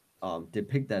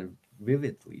depict that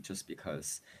vividly, just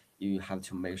because you have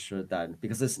to make sure that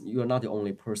because you're not the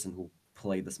only person who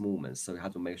play this movement, so you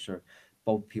have to make sure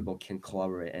both people can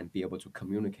collaborate and be able to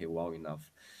communicate well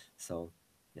enough. So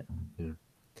yeah. Yeah.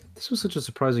 This was such a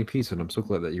surprising piece, and I'm so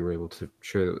glad that you were able to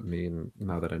share it with me. And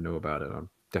now that I know about it, I'm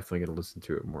definitely going to listen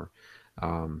to it more.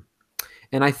 Um,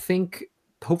 and I think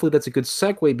hopefully that's a good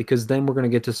segue because then we're going to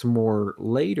get to some more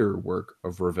later work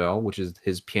of Ravel, which is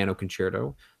his piano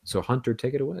concerto. So, Hunter,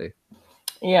 take it away.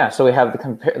 Yeah, so we have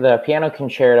the piano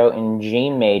concerto in G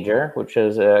major, which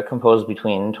is composed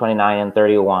between 29 and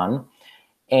 31.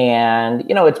 And,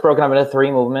 it's broken up into three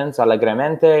movements: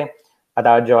 Allegremente,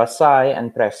 Adagio assai,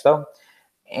 and Presto.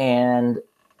 And,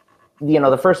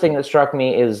 the first thing that struck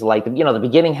me is like, the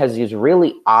beginning has these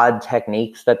really odd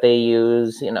techniques that they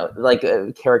use, like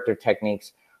character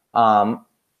techniques,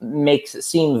 makes it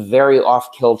seem very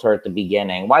off kilter at the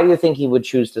beginning. Why do you think he would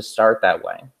choose to start that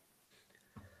way?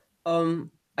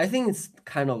 I think it's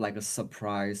kind of like a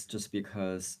surprise just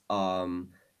because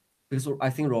I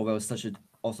think Ravel is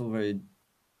also very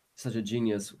such a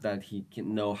genius that he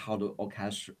can know how to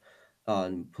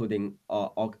putting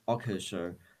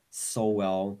orchestra so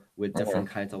well with Mhm. different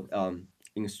kinds of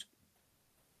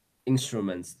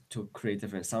instruments to create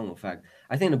different sound effect.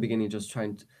 I think in the beginning just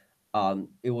trying to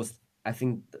it was I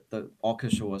think the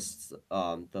orchestra was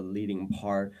the leading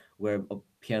part where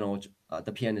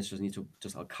the pianist just need to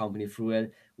just accompany through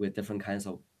it with different kinds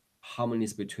of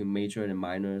harmonies between major and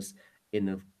minors in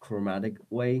a chromatic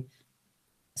way.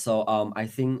 So I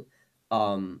think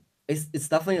it's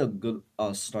definitely a good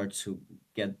start to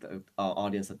get the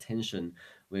audience attention.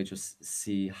 We just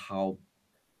see how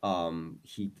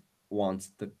he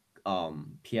wants the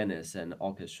pianist and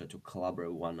orchestra to collaborate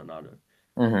with one another.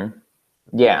 Mm-hmm.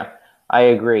 Yeah, I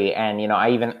agree. And,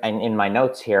 I even, and in my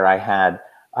notes here, I had,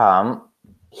 um,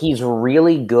 he's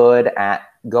really good at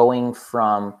going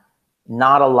from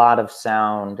not a lot of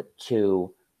sound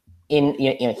to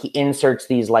he inserts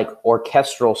these like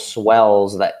orchestral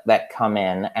swells that come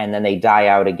in and then they die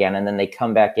out again and then they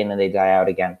come back in and they die out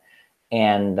again.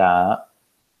 And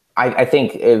I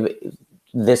think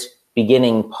this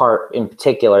beginning part in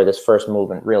particular, this first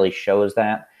movement really shows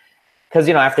that because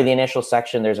after the initial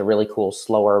section there's a really cool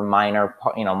slower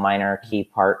minor key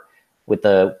part with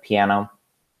the piano,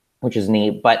 which is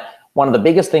neat. But one of the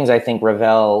biggest things I think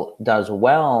Ravel does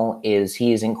well is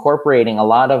he's incorporating a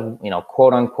lot of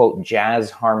quote unquote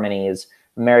jazz harmonies,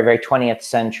 very 20th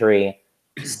century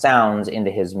sounds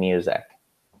into his music.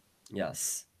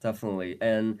 Yes, definitely.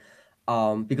 And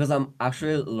because I'm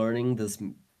actually learning this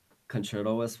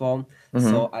concerto as well, Mm-hmm.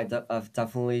 so I've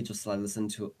definitely just like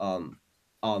listened to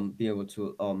be able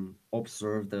to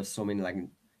observe there's so many like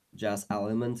jazz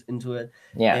elements into it.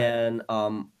 Yeah. And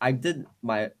I did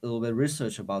my little bit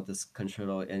research about this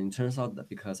concerto, and it turns out that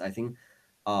because I think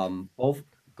both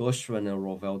Gershwin and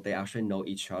Ravel they actually know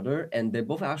each other, and they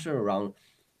both actually around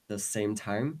the same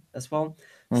time as well.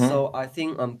 Mm-hmm. So I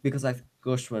think because I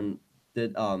Gershwin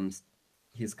did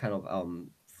his kind of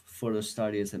further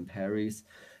studies in Paris,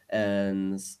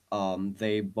 and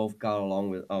they both got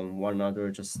along with one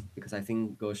another just because I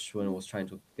think Gershwin was trying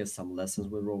to get some lessons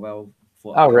with Ravel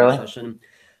for Oh, upcoming really? session,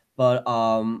 but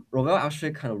Ravel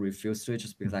actually kind of refused to it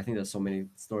just because I think there's so many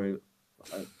story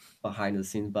uh, behind the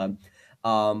scenes, but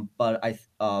for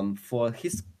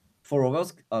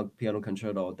Ravel's piano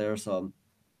concerto, there's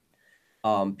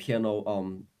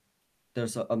piano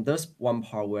there's one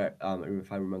part where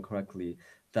if I remember correctly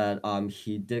that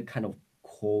he did kind of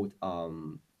quote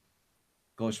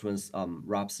Gershwin's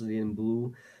Rhapsody in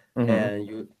Blue, Mm-hmm. and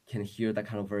you can hear that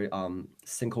kind of very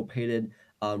syncopated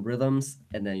rhythms,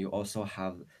 and then you also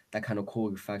have that kind of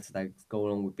cool effects that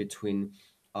go on between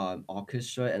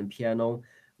orchestra and piano,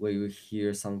 where you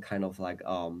hear some kind of like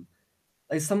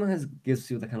someone has gives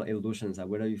you the kind of illusions that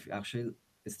whether you actually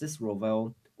is this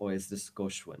Ravel or is this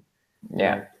Gershwin, you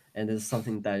Yeah. know, and it's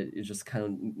something that you just kind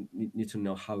of need to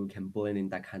know how you can blend in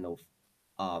that kind of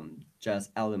jazz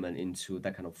element into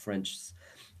that kind of French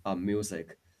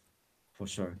music for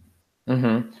sure.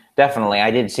 Mm-hmm. Definitely, I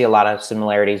did see a lot of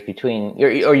similarities between,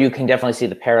 or you can definitely see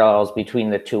the parallels between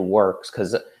the two works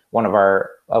because one of our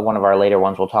later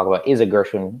ones we'll talk about is a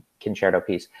Gershwin concerto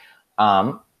piece.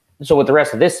 Um, so with the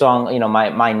rest of this song,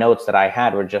 my notes that I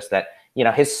had were just that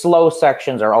his slow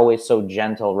sections are always so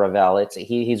gentle. Ravel,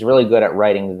 he's really good at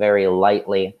writing very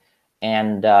lightly,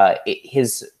 and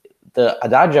his the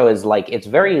adagio is like it's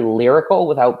very lyrical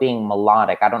without being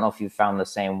melodic. I don't know if you found the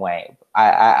same way.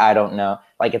 I don't know.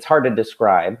 Like it's hard to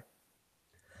describe.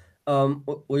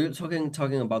 Were you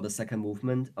talking about the second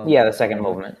movement Yeah, the of the second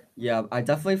adagio? movement. Yeah, I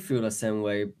definitely feel the same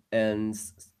way, and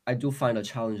I do find the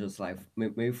challenges like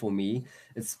maybe for me,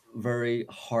 it's very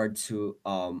hard to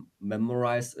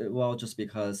memorize it well, just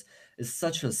because it's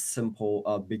such a simple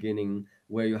beginning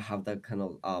where you have that kind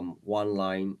of one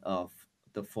line of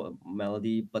the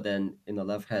melody, but then in the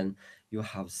left hand you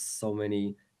have so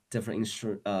many different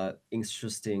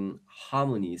interesting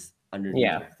harmonies underneath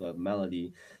Yeah. of the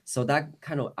melody, so that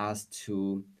kind of adds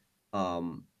to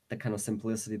the kind of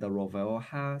simplicity that Ravel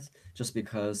has, just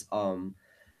because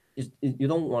you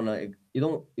don't want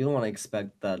to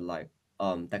expect that like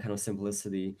that kind of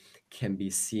simplicity can be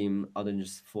seen other than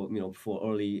just for for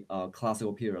early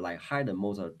classical period like Haydn,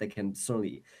 Mozart. They can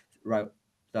certainly write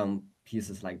down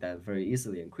pieces like that very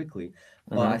easily and quickly.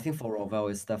 But I Mm-hmm. think for Ravel,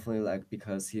 it's definitely like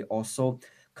because he also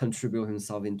contribute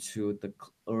himself into the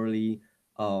early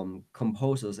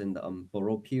composers in the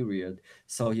Baroque period.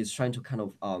 So he's trying to kind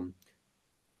of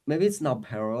maybe it's not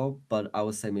parallel, but I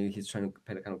would say maybe he's trying to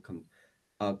pay the kind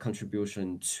of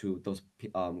contribution to those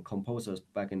composers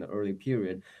back in the early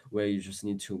period, where you just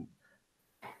need to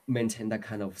maintain that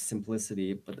kind of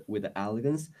simplicity, but with the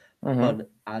elegance, Mm-hmm. but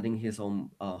adding his own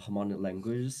harmonic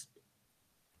languages,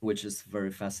 which is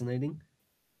very fascinating.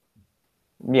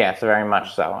 Yes, very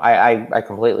much so. I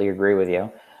completely agree with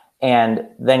you. And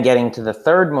then getting to the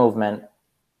third movement,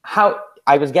 how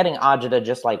I was getting agita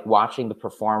just like watching the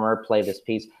performer play this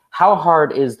piece. How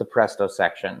hard is the presto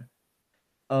section?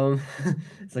 Um,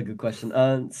 it's a good question.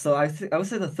 So I think I would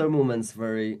say the third movement's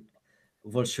very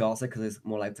virtuosic because it's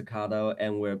more like staccato,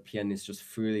 and where pianists just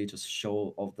freely just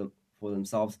show off them for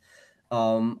themselves.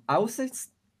 I would say it's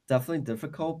definitely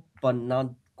difficult, but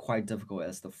not quite difficult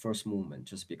as the first movement,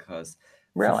 just because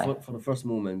Really? for the first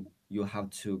movement you have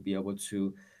to be able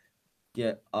to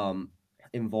get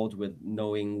involved with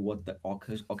knowing what the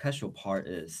orchestral part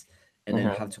is, and then Mm-hmm.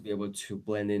 have to be able to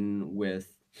blend in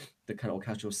with the kind of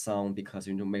orchestral sound because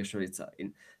you need to make sure it's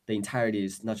in the entirety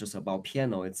is not just about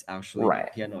piano, it's actually Right.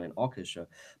 piano and orchestra.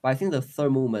 But I think the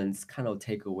third movements kind of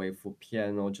take away for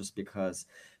piano just because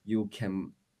you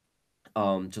can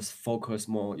just focus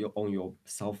more on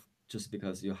yourself just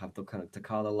because you have the kind of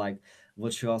staccato like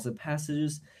virtuoso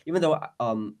passages. Even though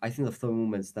I think the third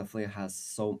movements definitely has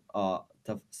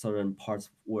certain parts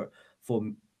where for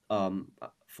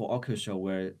for orchestra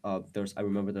where there's I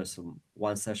remember there's some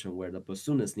one session where the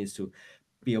bassoonist needs to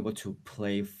be able to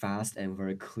play fast and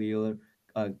very clear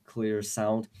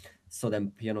sound, so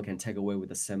then piano can take away with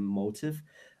the same motive,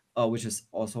 which is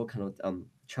also kind of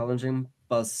challenging.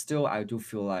 But still, I do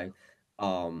feel like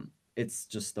it's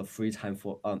just a free time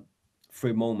for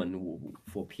free moment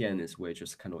for pianists where you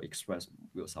just kind of express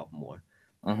yourself more.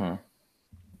 Mm-hmm.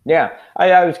 Yeah,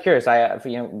 I was curious.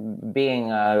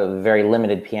 Being a very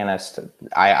limited pianist,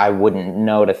 I wouldn't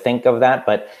know to think of that,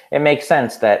 but it makes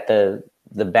sense that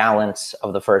the balance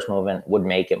of the first movement would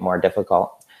make it more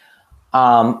difficult.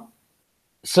 Um,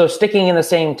 so sticking in the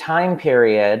same time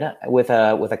period with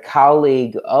a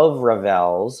colleague of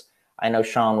Ravel's, I know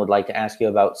Sean would like to ask you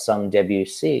about some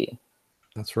Debussy.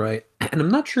 That's right. And I'm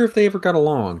not sure if they ever got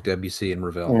along, Debussy and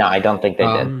Ravel. No, I don't think they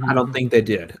did. I don't think they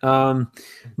did.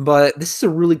 But this is a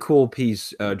really cool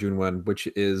piece, Junwen, which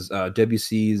is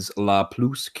Debussy's La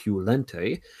Plus que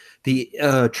Lente.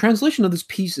 The translation of this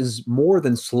piece is more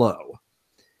than slow,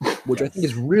 which I think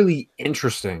is Yes. really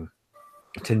interesting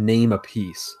to name a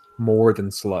piece more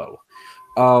than slow.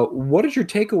 What is your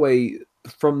takeaway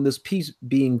from this piece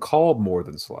being called more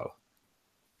than slow?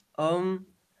 Um,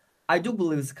 I do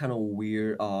believe it's kind of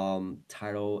weird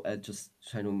title at just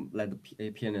trying to let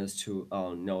the pianist to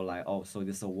know like, oh, so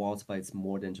this is a waltz, but it's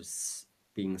more than just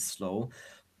being slow.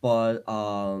 But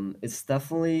it's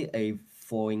definitely a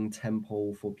flowing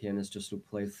tempo for pianists just to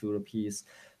play through the piece.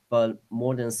 But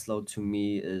more than slow to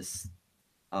me is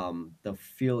the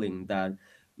feeling that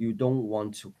you don't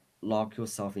want to lock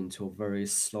yourself into a very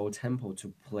slow tempo to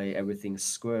play everything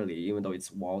squarely, even though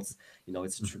it's waltz,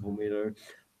 it's triple Mhm. meter.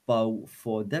 But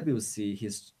for Debussy,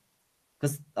 he's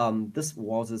because this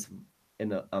waltz is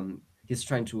in a he's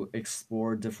trying to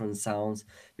explore different sounds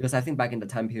because I think back in the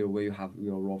time period where you have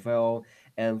Ravel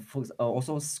and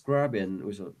also Scriabin,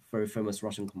 which is a very famous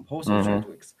Russian composer, trying Mm-hmm.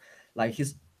 to like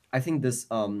his I think this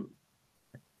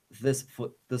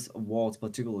waltz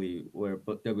particularly where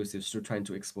Debussy is still trying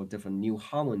to explore different new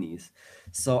harmonies.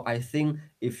 So I think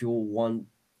if you want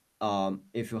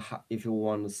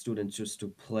the student just to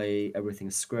play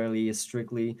everything squarely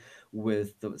strictly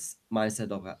with the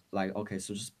mindset of like okay,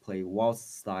 so just play waltz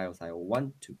styles like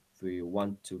 1 2 3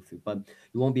 1 2 3, but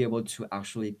you won't be able to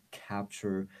actually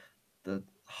capture the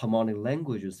harmonic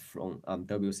languages from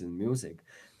W's in music.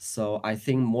 So I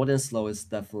think modern slow is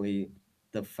definitely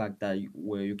the fact that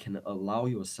where you can allow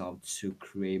yourself to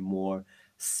create more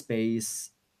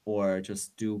space or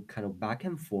just do kind of back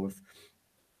and forth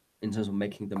in terms of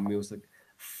making the music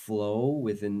flow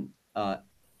within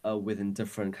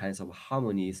different kinds of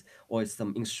harmonies or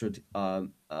some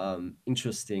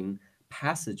interesting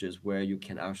passages where you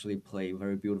can actually play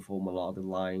very beautiful melodic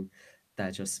line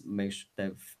that just makes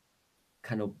that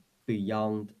kind of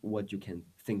beyond what you can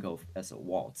think of as a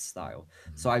waltz style.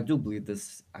 So I do believe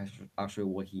this actually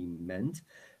what he meant.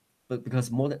 But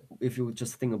because more than if you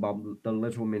just think about the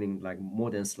literal meaning like more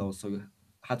than slow, so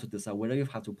had to decide whether you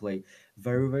have to play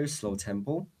very slow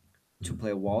tempo to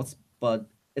play waltz, but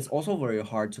it's also very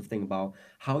hard to think about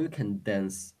how you can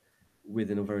dance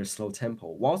within a very slow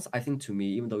tempo. Waltz, I think to me,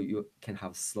 even though you can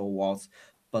have slow waltz,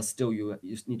 but still you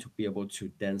just need to be able to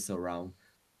dance around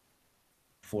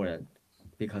for it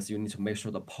because you need to make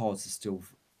sure the pulse is still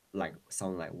like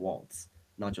sound like waltz,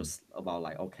 not just about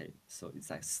like okay, so it's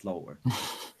like slower.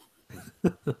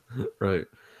 Right.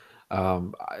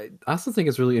 I also think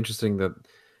it's really interesting that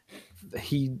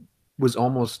he was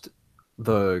almost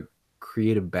the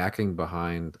creative backing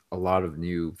behind a lot of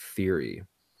new theory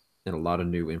and a lot of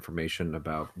new information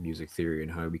about music theory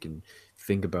and how we can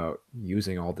think about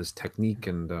using all this technique.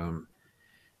 And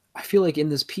I feel like in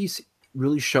this piece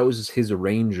really shows his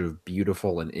range of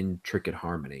beautiful and intricate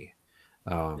harmony.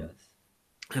 Um, Yes.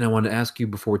 and I wanted to ask you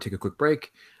before we take a quick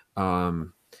break,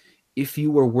 um, if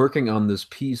you were working on this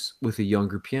piece with a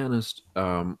younger pianist,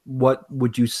 what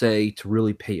would you say to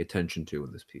really pay attention to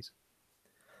in this piece?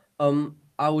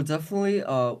 I would definitely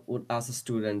would ask a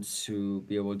student to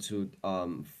be able to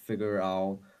figure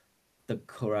out the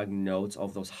correct notes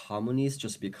of those harmonies,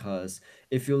 just because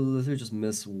if you literally just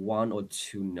miss one or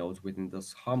two notes within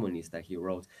those harmonies that he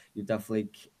wrote, you definitely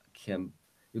can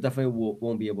you definitely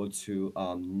won't be able to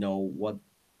know what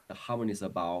the harmony is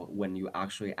about when you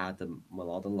actually add the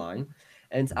melodic line.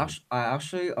 And it's Mhm. actually I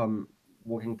actually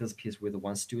working this piece with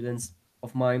one student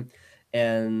of mine,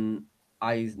 and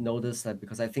I noticed that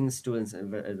because I think students at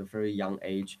a very young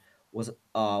age was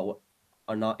are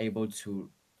not able to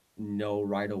know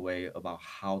right away about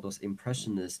how those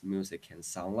impressionist music can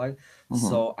sound like. Hmm.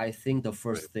 So I think the Right.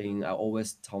 first thing I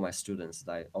always tell my students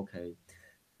that okay,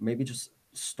 maybe just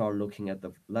start looking at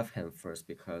the left hand first,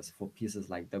 because for pieces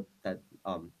like that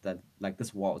like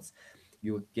this waltz,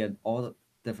 you get all the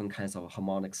different kinds of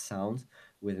harmonic sounds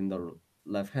within the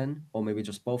left hand, or maybe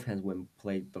just both hands when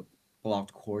play the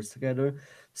blocked chords together.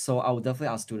 So I would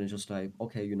definitely ask students just like,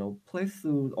 okay, play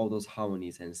through all those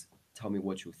harmonies and tell me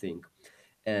what you think.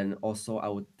 And also I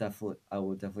would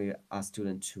definitely ask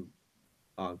students to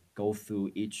go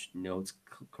through each note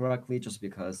correctly, just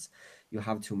because you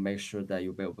have to make sure that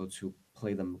you'll be able to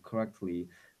play them correctly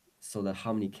so the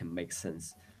harmony can make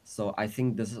sense. So I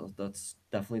think that's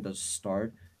definitely the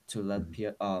start to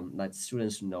Mhm. let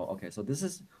students know, okay, so this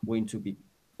is what you need to be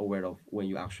aware of when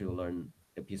you actually learn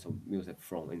a piece of music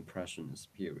from impressions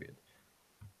period.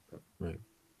 Right.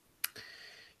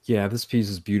 Yeah, this piece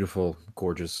is beautiful,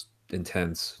 gorgeous,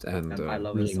 intense, and I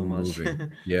love it really so much.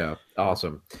 moving. Yeah,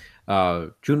 awesome.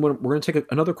 June, we're going to take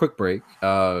another quick break.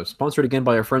 Sponsored again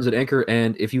by our friends at Anchor.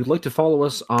 And if you'd like to follow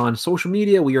us on social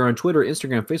media, we are on Twitter,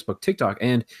 Instagram, Facebook, TikTok,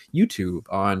 and YouTube.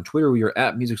 On Twitter, we are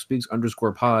at Music Speaks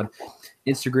 _ pod.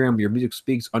 Instagram, we are Music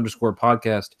Speaks _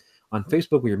 podcast. On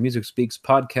Facebook, we are Music Speaks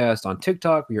podcast. On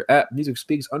TikTok, we are at Music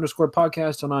Speaks _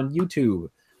 podcast. And on YouTube,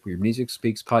 we are Music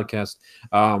Speaks podcast.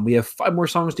 We have 5 more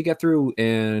songs to get through,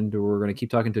 and we're going to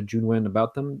keep talking to Junwen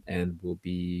about them, and we'll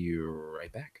be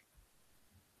right back.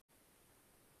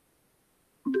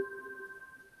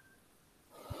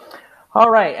 All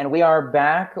right, and we are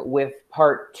back with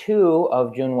part 2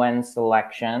 of Junwen's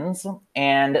selections.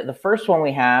 And the first one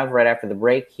we have right after the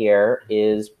break here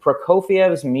is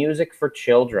Prokofiev's Music for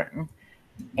Children.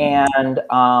 And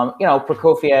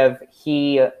Prokofiev,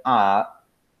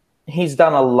 he's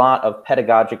done a lot of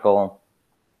pedagogical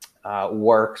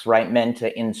works, right, meant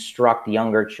to instruct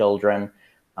younger children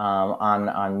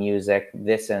on music.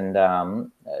 This and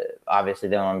obviously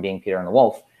the one being Peter and the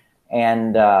Wolf.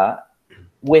 And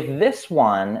with this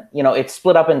one, it's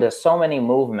split up into so many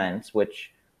movements,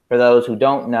 which for those who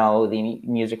don't know, the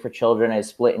Music for Children is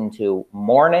split into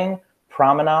Morning,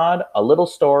 Promenade, A Little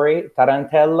Story,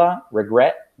 Tarantella,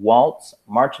 Regret, Waltz,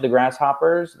 March of the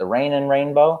Grasshoppers, The Rain and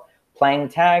Rainbow, Playing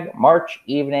Tag, March,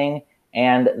 Evening,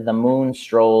 and The Moon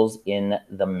Strolls in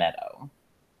the Meadow.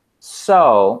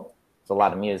 So it's a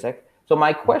lot of music. So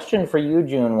my question for you,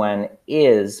 Junwen,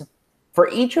 is for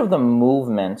each of the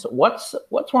movements, what's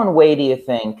one way do you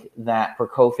think that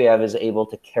Prokofiev is able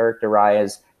to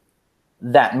characterize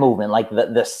that movement, like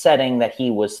the setting that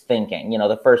he was thinking?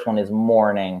 The first one is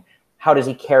morning. How does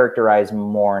he characterize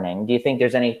morning? Do you think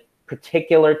there's any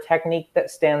particular technique that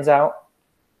stands out?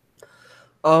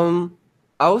 um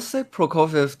I would say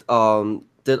Prokofiev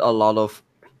did a lot of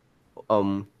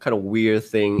kind of weird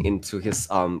thing into his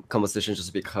composition,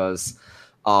 just because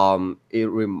it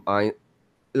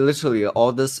literally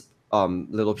all this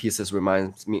little pieces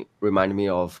remind me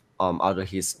of other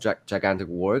his gigantic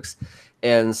works.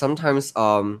 And sometimes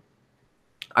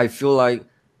I feel like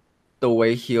the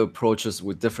way he approaches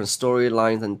with different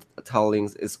storylines and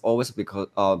tellings is always because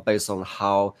based on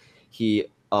how he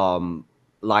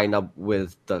line up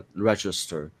with the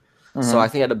register. So I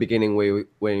Mm-hmm. think at the beginning,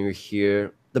 when you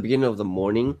hear the beginning of the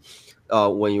morning,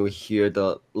 when you hear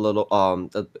the little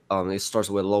it starts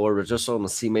with lower register on the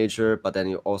C major, but then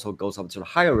it also goes up to the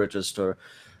higher register,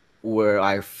 where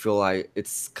I feel like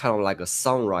it's kind of like a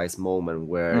sunrise moment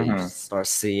where you Mm-hmm. start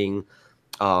seeing,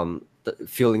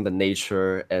 feeling the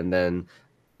nature, and then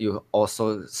you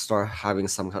also start having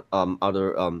some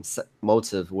other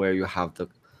motive where you have the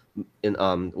in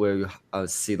where you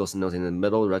see those notes in the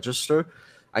middle register.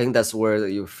 I think that's where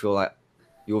you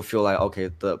will feel like, okay,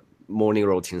 the morning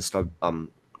routine start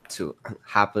to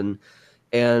happen.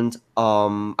 And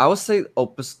I would say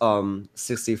Opus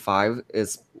 65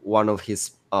 is one of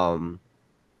his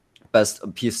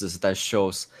best pieces that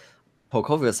shows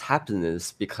Prokofiev's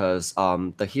happiness, because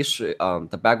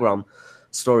the background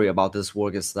story about this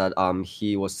work is that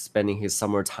he was spending his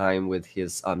summer time with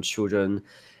his children,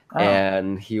 Oh.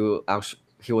 and he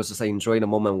was just enjoying the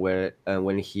moment where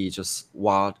when he just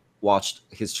watched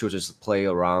his children just play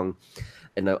around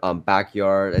in the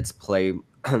backyard. Let's play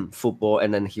football,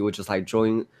 and then he would just like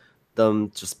join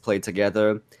them, just play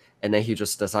together, and then he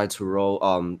just decided to roll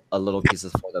a little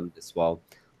pieces for them as well.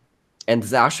 And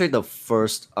it's actually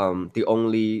the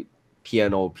only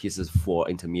piano pieces for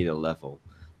intermediate level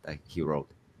that he wrote.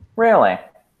 Really?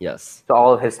 Yes. So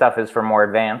all of his stuff is for more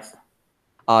advanced?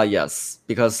 Yes,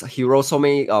 because he wrote so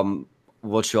many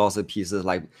virtuoso pieces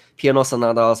like piano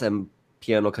sonatas and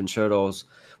piano concertos,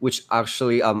 which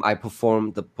actually I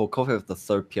performed the Prokofiev the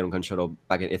third piano concerto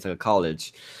back in Ithaca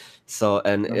College. So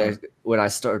Mm-hmm. when I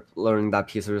started learning that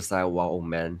piece, I was like, wow, oh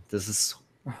man, this is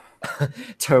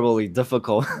terribly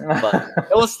difficult, but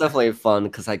it was definitely fun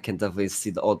because I can definitely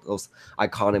see all those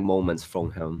iconic moments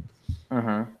from him.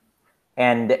 Mm-hmm.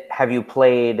 And have you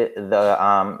played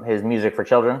the his music for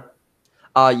children?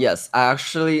 Yes, I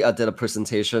actually did a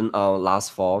presentation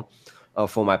last fall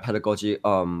for my pedagogy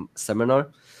seminar.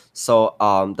 So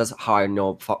that's how I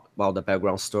know about the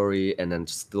background story, and then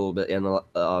just a little bit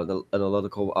the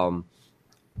analytical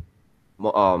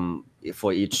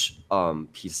for each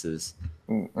pieces.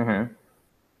 Mm-hmm.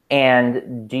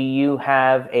 And do you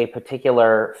have a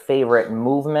particular favorite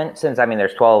movement? Since I mean,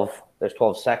 there's 12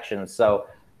 sections. So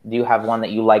do you have one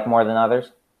that you like more than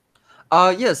others?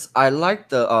 Yes, I like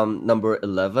the number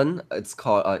 11. It's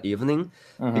called Evening,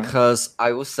 Mm-hmm. because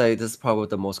I would say this is probably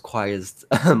the most quietest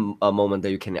moment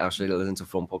that you can actually listen to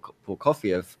from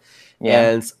Prokofiev, Yeah.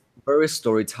 and it's very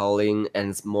storytelling, and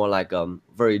it's more like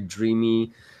very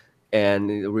dreamy,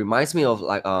 and it reminds me of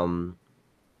like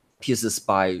pieces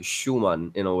by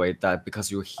Schumann in a way, that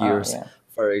because you hear Oh yeah.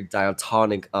 very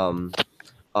diatonic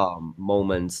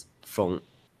moments from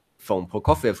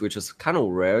Prokofiev, which is kind of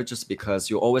rare, just because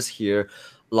you always hear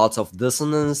lots of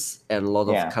dissonance and a lot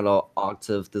of Yeah. kind of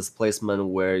octave displacement,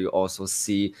 where you also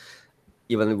see,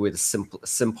 even with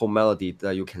simple melody,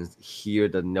 that you can hear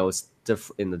the notes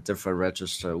in a different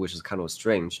register, which is kind of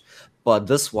strange. But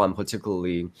this one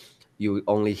particularly, you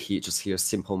only just hear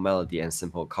simple melody and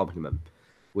simple accompaniment,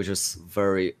 which is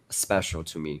very special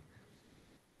to me.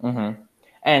 Mm-hmm.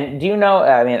 And do you know?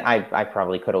 I mean, I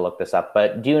probably could have looked this up,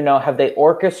 but do you know? Have they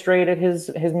orchestrated his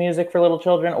music for little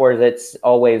children, or is it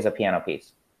always a piano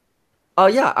piece?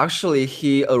 Yeah, actually,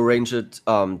 he arranged it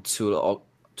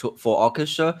for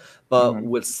orchestra, but Mm-hmm.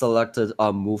 with selected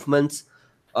movements,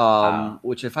 Ah.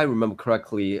 which, if I remember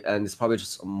correctly, and it's probably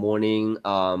just morning,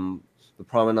 the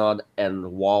promenade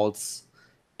and waltz,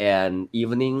 and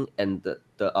evening, and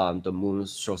the moon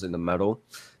shows in the middle,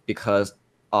 because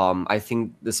I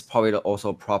think this is probably also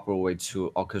a proper way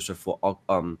to orchestra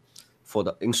for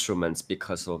the instruments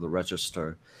because of the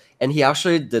register, and he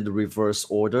actually did reverse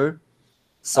order,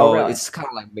 Oh, so really? it's kind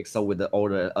of like mixed up with the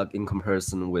order in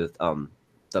comparison with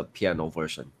the piano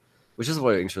version, which is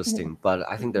very interesting. But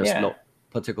I think there's Yeah. no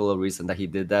particular reason that he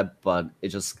did that, but it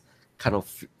just kind of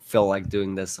felt like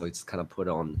doing this, so it's kind of put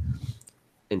on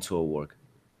into a work.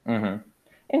 Mm-hmm.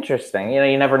 Interesting.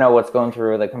 You never know what's going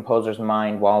through the composer's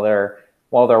mind while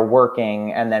they're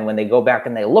working, and then when they go back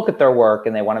and they look at their work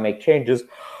and they want to make changes.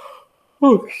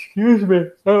 Oh, excuse me.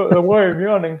 Oh, why I'm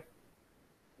yawning.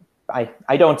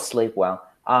 I don't sleep well.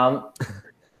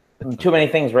 Too many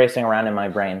things racing around in my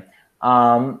brain.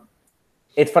 Um,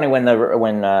 it's funny when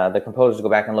the composers go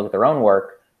back and look at their own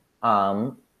work.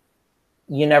 Um,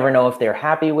 you never know if they're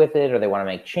happy with it or they want to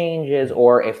make changes,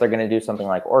 or if they're going to do something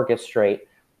like orchestrate.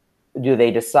 Do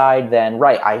they decide then,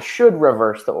 right, I should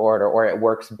reverse the order, or it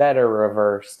works better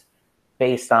reversed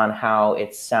based on how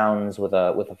it sounds with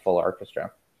a full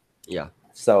orchestra? Yeah,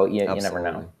 So you never know.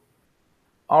 absolutely.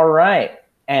 All right.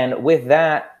 And with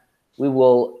that, we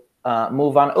will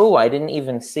move on. Oh, I didn't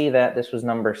even see that this was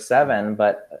number 7,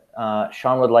 but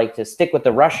Sean would like to stick with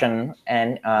the Russian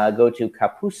and go to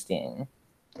Kapustin.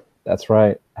 That's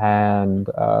right. And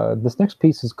this next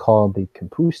piece is called the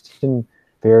Kapustin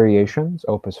Variations,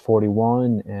 Opus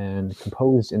 41, and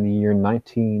composed in the year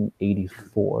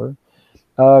 1984.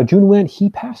 Junwen, he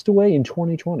passed away in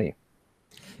 2020.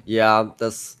 Yeah,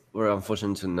 that's very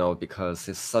unfortunate to know because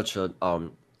he's such a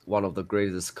one of the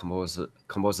greatest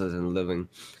composers in living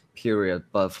period.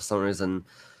 But for some reason,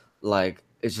 like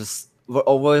it's just we're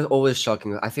always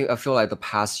shocking. I feel like the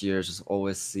past years just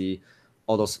always see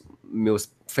all those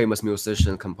famous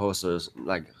musician composers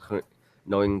like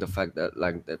knowing the fact that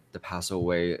like that they passed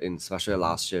away in especially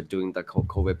last year during the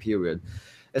COVID period.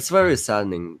 It's very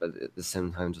saddening, but at the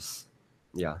same time, just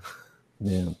yeah.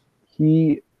 Yeah.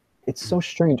 It's so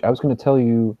strange. I was going to tell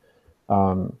you,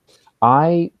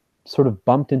 I sort of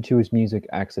bumped into his music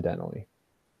accidentally,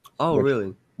 Oh, which,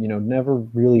 really? never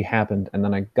really happened. And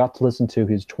then I got to listen to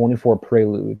his 24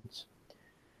 Preludes.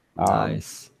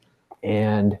 Nice.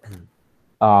 And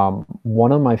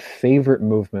one of my favorite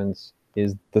movements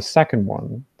is the second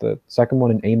one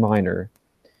in A minor,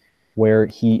 where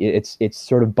it's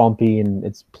sort of bumpy and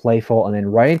it's playful, and then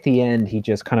right at the end he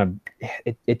just kind of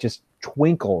it just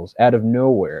twinkles out of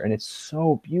nowhere, and it's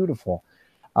so beautiful.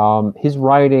 His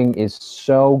writing is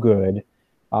so good.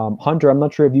 Hunter, I'm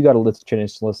not sure if you got a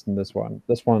chance to listen to this one.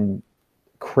 This one,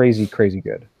 crazy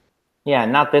good. Yeah,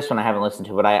 not this one I haven't listened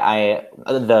to, but I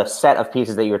the set of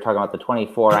pieces that you were talking about, the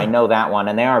 24, I know that one,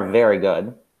 and they are very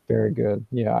good. Very good.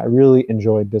 Yeah, I really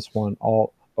enjoyed this one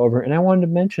all over. And I wanted to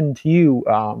mention to you,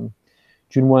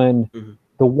 Junwen,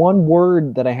 the one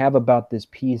word that I have about this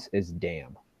piece is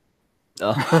damn.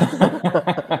 Oh.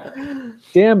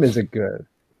 Damn is it good.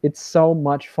 It's so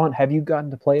much fun. Have you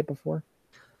gotten to play it before?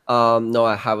 No,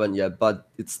 I haven't yet, but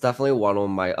it's definitely one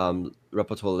on my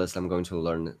repertoire list. I'm going to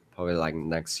learn probably like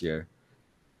next year.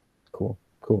 Cool.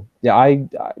 Yeah, I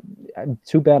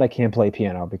too bad I can't play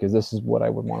piano because this is what I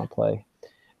would want to play.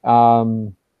 I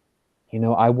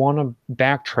want to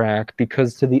backtrack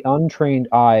because to the untrained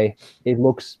eye, it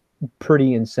looks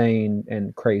pretty insane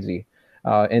and crazy.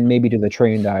 And maybe to the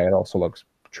trained eye, it also looks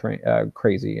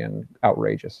crazy and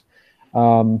outrageous.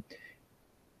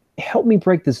 Help me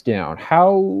break this down.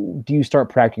 How do you start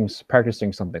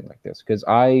practicing something like this? Because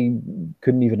I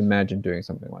couldn't even imagine doing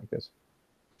something like this.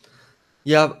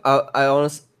 Yeah,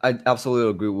 I absolutely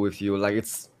agree with you. Like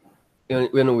it's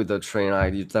with the train eye,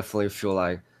 you definitely feel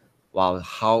like, wow,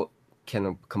 how can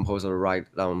a composer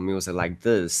write down music like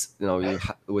this?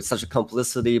 With such a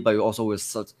complicity, but also with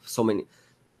so many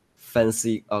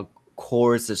fancy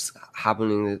chords just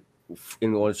happening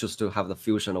in order just to have the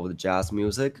fusion of the jazz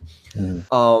music.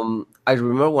 I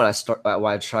remember when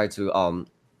I tried to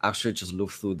actually just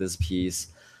look through this piece,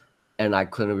 and I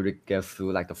couldn't really get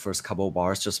through like the first couple of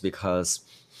bars just because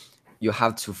you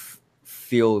have to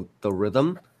feel the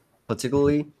rhythm,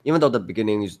 particularly even though the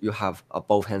beginning you have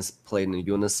both hands played in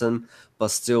unison, but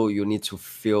still you need to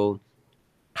feel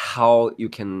how you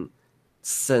can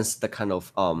sense the kind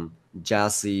of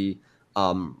jazzy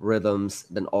rhythms,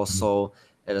 then also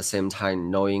at the same time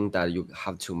knowing that you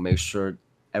have to make sure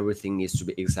everything needs to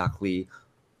be exactly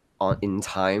on in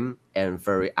time and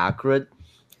very accurate.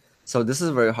 So this is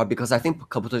very hard because I think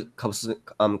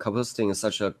Kapustin is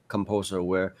such a composer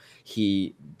where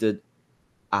he did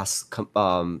ask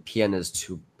pianists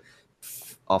to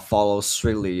follow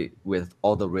strictly with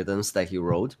all the rhythms that he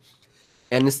wrote,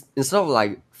 and instead of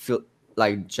like feel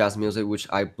like jazz music, which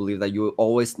I believe that you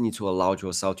always need to allow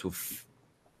yourself to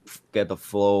get the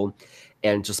flow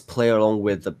and just play along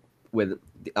with the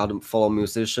other fellow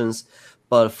musicians.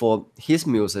 But for his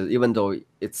music, even though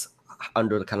it's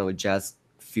under the kind of a jazz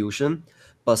fusion,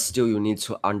 but still you need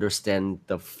to understand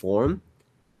the form,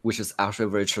 which is actually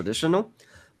very traditional.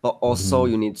 But also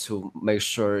you need to make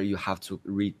sure you have to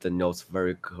read the notes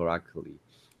very correctly.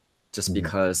 Just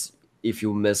because if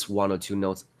you miss one or two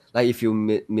notes, like if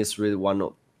you misread one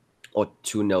or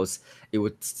two notes, it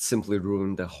would simply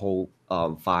ruin the whole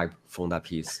vibe from that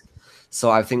piece. So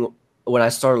I think when I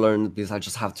start learning this, I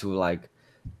just have to like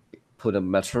put a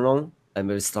metronome and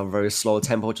maybe start very slow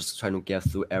tempo, just trying to get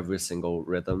through every single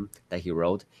rhythm that he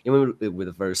wrote, even with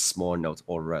a very small note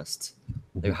or rest.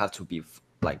 You have to be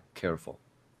like careful.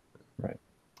 Right.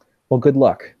 Well, good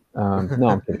luck. No,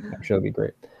 I'm kidding. I'm sure it'll be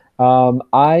great.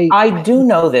 I do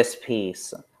know this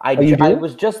piece. you do? I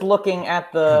was just looking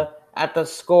at the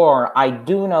score. I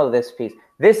do know this piece.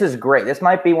 This is great. This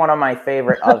might be one of my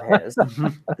favorite of his.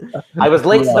 I was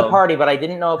late to the party, but I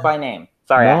didn't know it by name.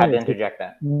 Sorry, I had to interject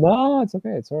that. No, it's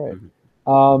okay. It's all right.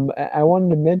 I wanted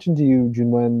to mention to you,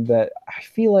 Junwen, that I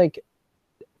feel like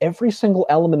every single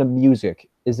element of music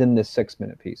is in this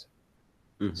 6-minute piece.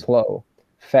 Mhm. Slow,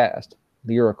 fast,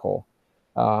 lyrical,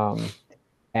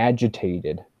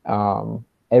 agitated.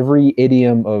 Every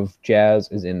idiom of jazz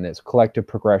is in this, collective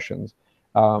progressions.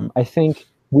 I think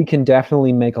we can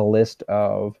definitely make a list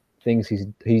of things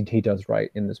he does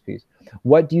right in this piece.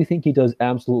 What do you think he does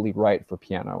absolutely right for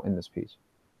piano in this piece?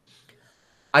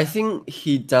 I think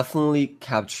he definitely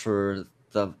captured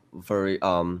the very the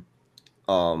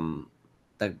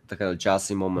kind of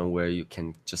jazzy moment where you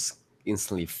can just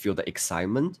instantly feel the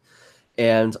excitement.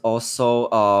 And also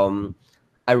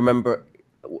I remember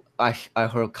I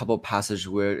heard a couple of passages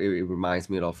where it reminds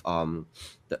me of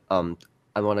the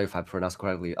I wonder if I pronounce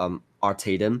correctly,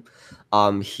 Artaden.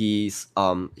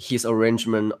 His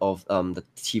arrangement of the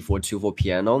T424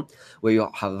 piano, where you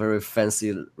have a very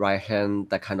fancy right hand,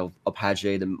 that kind of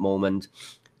arpeggiated moment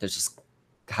that's just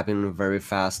happening very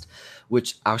fast,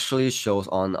 which actually shows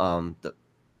on the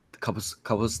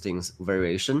couple things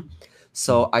variation.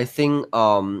 So I think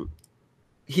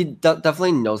he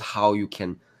definitely knows how you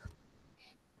can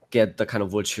get the kind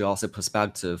of virtuosic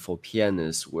perspective for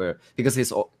pianists, where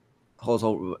because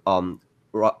also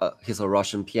he's a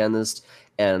Russian pianist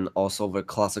and also very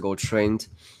classical trained.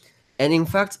 And in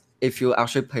fact, if you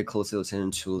actually pay close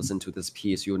attention to listen to this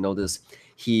piece, you'll notice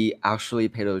he actually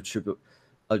paid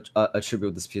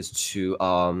attribute this piece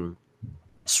to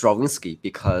Stravinsky,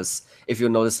 because if you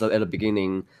notice at the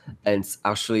beginning, and it's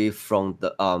actually from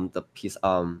the piece,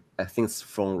 I think it's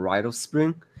from Rite of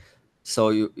Spring. So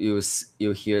you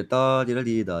hear da di da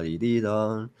di da di di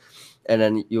da, and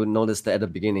then you notice that at the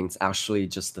beginning it's actually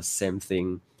just the same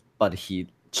thing, but he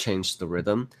changed the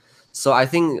rhythm. So I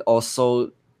think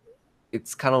also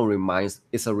it's kind of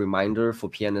it's a reminder for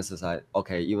pianists is like,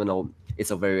 okay, even though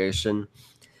it's a variation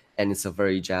and it's a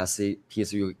very jazzy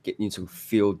piece, need to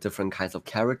feel different kinds of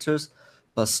characters,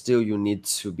 but still you need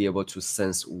to be able to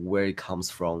sense where it comes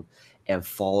from and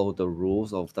follow the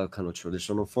rules of the kind of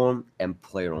traditional form and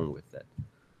play around with it.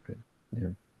 Yeah.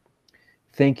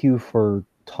 Thank you for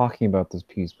talking about this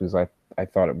piece, because I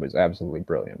thought it was absolutely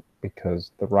brilliant,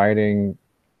 because the writing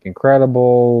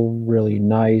incredible, really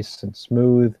nice and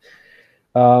smooth.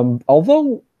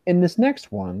 Although in this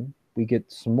next one we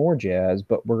get some more jazz,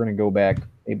 but we're going to go back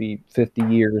maybe 50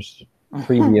 years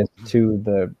previous to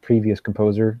the previous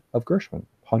composer of Gershwin.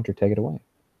 Hunter, take it away.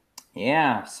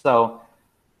 Yeah, so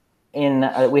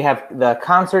we have the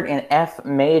concert in F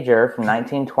major from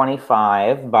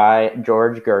 1925 by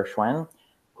George Gershwin,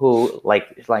 who, like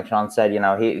Sean said,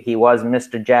 he was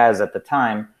Mr. Jazz at the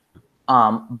time.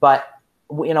 But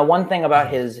one thing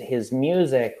about his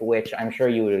music, which I'm sure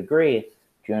you would agree,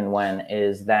 Junwen,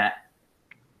 is that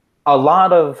a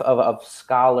lot of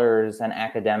scholars and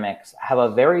academics have a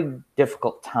very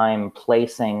difficult time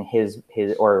placing his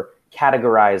or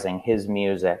categorizing his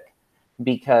music,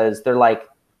 because they're like,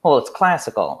 well, it's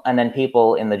classical. And then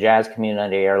people in the jazz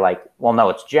community are like, well, no,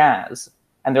 it's jazz.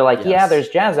 And they're like, Yes. yeah, there's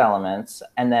jazz elements.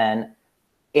 And then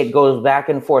it goes back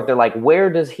and forth. They're like, where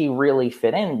does he really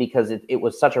fit in? Because it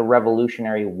was such a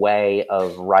revolutionary way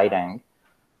of writing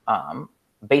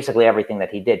basically everything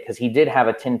that he did. Because he did have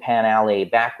a Tin Pan Alley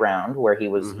background where he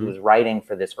was writing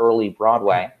for this early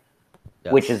Broadway,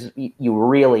 Yes. which is, you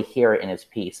really hear it in his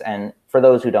piece. And for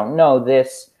those who don't know,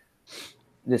 this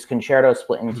concerto is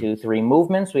split into 3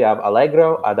 movements. We have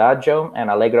Allegro, Adagio, and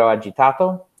Allegro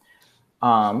agitato.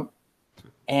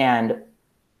 And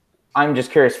I'm just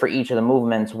curious for each of the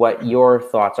movements what your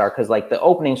thoughts are, because like the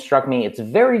opening struck me, it's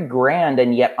very grand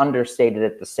and yet understated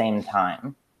at the same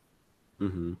time.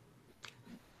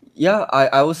 Yeah,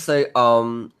 I would say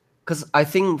because I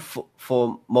think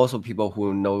for most of people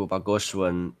who know about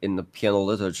Gershwin in the piano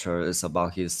literature, is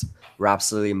about his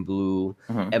Rhapsody in Blue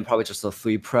and probably just the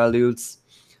 3 preludes,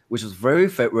 which is very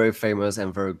very famous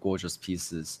and very gorgeous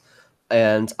pieces.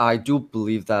 And I do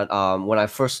believe that when I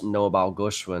first know about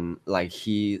Gershwin, like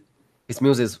his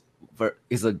music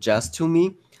is a jazz to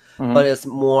me, but it's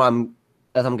more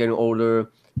as I'm getting older,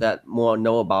 that more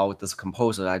know about this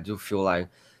composer, I do feel like,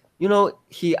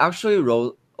 he actually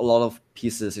wrote a lot of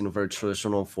pieces in a very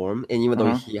traditional form, and even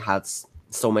though he had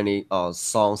so many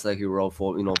songs that he wrote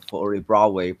for for early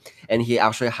Broadway, and he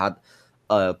actually had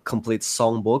a complete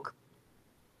songbook,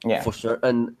 Yeah, for sure,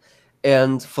 and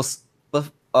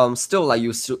but still, like,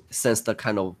 you sense the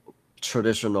kind of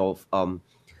traditional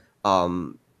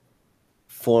um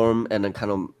form, and then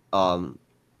kind of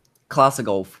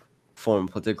classical form,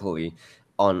 particularly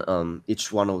on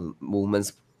each one of the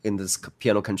movements in this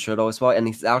piano concerto as well. And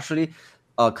it's actually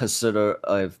considered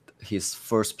his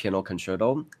first piano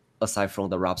concerto, aside from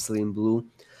the Rhapsody in Blue.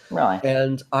 really.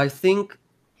 And I think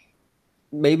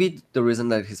maybe the reason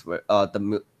that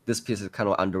this piece is kind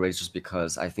of underrated just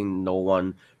because I think no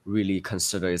one really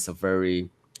considers it's a very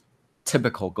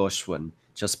typical Gershwin,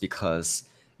 just because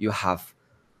you have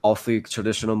all three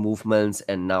traditional movements,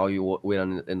 and now we're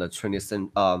in the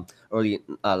 20th early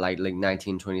like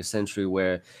 19th 20th century,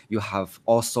 where you have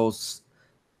also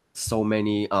so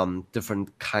many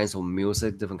different kinds of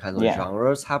music, different kinds of Yeah.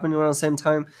 genres happening around the same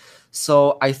time.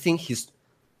 So I think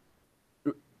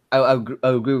I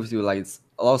agree with you. Like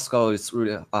a lot of scholars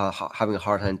really having a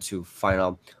hard time to find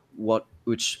out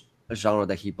which genre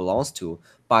that he belongs to.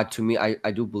 But to me,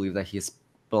 I do believe that he's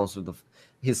belongs to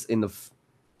he's in the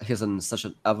he's such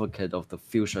an advocate of the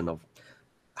fusion of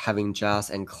having jazz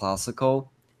and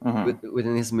classical Hmm.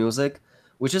 within his music,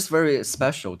 which is very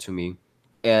special to me.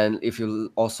 And if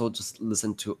you also just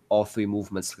listen to all three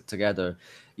movements together,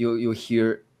 you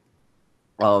hear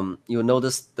you'll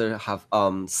notice they have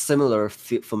similar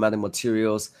thematic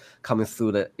materials coming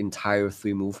through the entire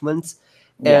three movements.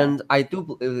 Yeah. And I do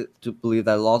believe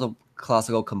that a lot of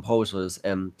classical composers,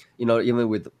 and even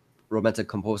with romantic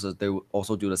composers, they will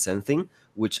also do the same thing,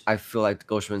 which I feel like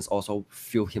Gershwin's also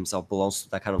feel himself belongs to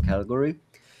that kind of category.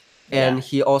 Yeah. And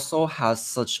he also has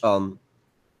such well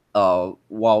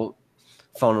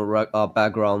found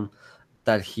background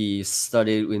that he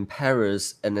studied in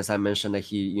Paris, and as I mentioned, that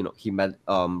he met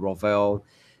Ravel,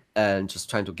 and just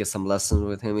trying to get some lessons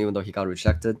with him, even though he got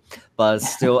rejected. But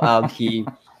still,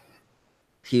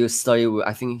 he studied with,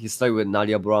 I think he studied with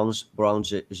Nadia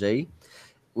Boulanger,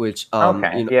 which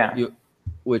Okay. Yeah.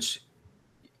 which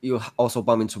you also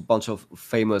bump into a bunch of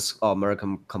famous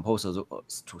American composers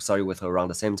to study with her around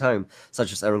the same time,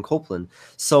 such as Aaron Copland.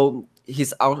 So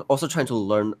he's also trying to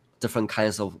learn different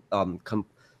kinds of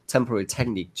contemporary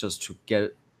technique just to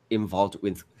get involved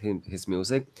with his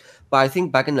music. But I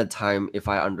think back in the time, if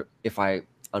I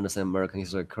understand American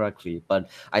history correctly, but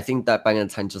I think that back in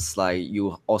the time, just like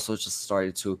you also just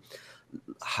started to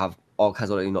have all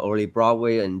kinds of early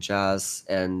Broadway and jazz,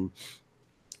 and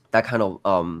that kind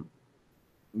of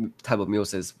type of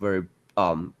music is very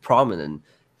prominent.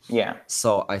 Yeah.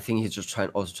 So I think he's just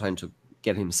trying to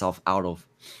get himself out of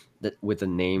with the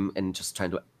name, and just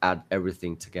trying to add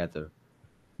everything together.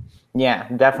 Yeah,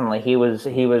 definitely. He was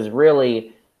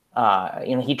really,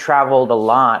 he traveled a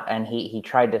lot, and he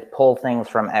tried to pull things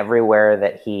from everywhere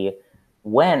that he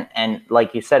went. And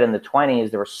like you said, in the 20s,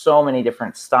 there were so many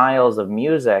different styles of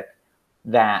music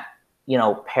that,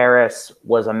 Paris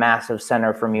was a massive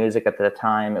center for music at the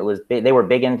time. It was big, they were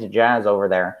big into jazz over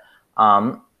there,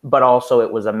 but also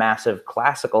it was a massive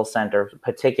classical center,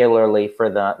 particularly for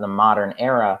the modern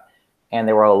era. And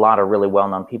there were a lot of really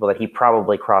well-known people that he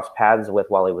probably crossed paths with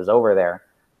while he was over there,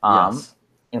 um, Yes.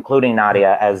 including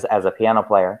Nadia as a piano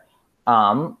player.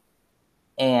 Um,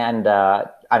 and I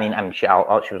mean, she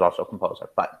was also a composer,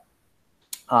 but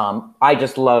I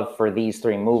just love for these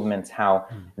three movements how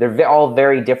they're all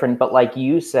very different, but like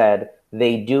you said,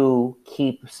 they do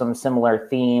keep some similar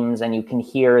themes, and you can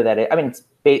hear that. I mean,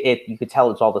 you could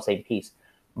tell it's all the same piece,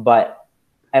 but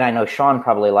and I know Sean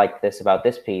probably liked this about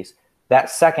this piece. That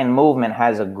second movement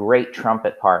has a great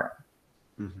trumpet part,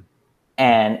 Mm-hmm.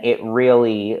 and it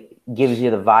really gives you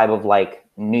the vibe of like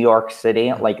New York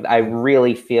City. Like I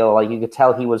really feel like you could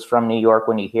tell he was from New York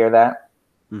when you hear that,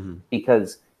 Mm-hmm.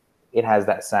 because it has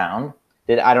that sound.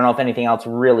 I don't know if anything else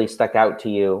really stuck out to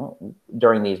you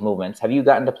during these movements. Have you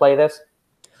gotten to play this?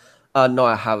 No,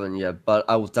 I haven't yet, but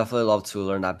I would definitely love to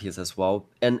learn that piece as well.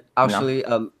 And No. actually,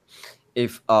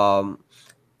 if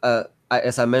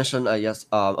as I mentioned, yes,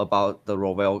 about the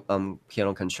Ravel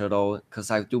piano concerto, because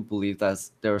I do believe that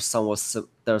there's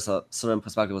a certain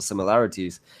perspective of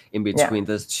similarities in Yeah. between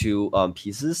these two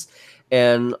pieces.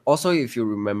 And also, if you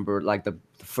remember, like the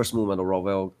first movement of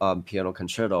Ravel piano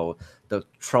concerto, the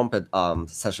trumpet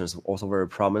section is also very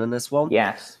prominent as well.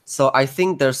 Yes. So I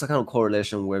think there's a kind of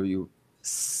correlation where you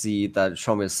see that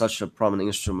trumpet is such a prominent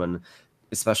instrument,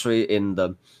 especially in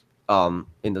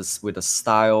this with the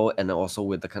style, and then also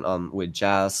with the kind with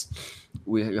jazz.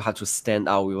 You have to stand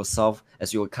out with yourself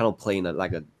as you're kind of playing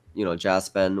like a jazz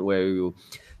band, where you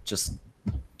just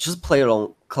play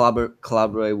along,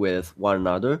 collaborate with one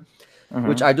another,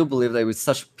 which Hmm. I do believe that with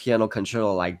such piano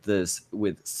concerto like this,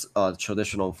 with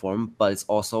traditional form, but it's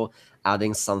also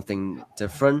adding something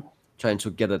different, trying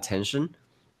to get attention.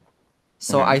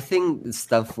 So Hmm. I think it's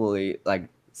definitely like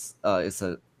it's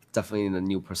a definitely in a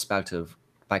new perspective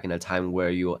back in a time where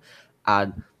you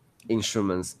add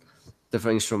instruments,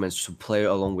 different instruments to play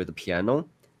along with the piano,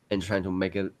 and trying to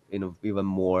make it even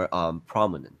more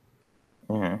prominent.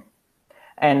 Hmm.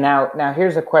 And now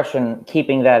here's a question.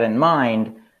 Keeping that in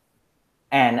mind,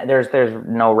 and there's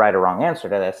no right or wrong answer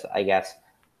to this, I guess.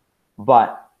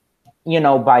 But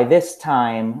by this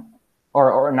time,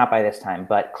 or not by this time,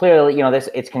 but clearly, this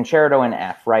it's concerto in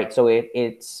F, right? So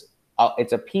it's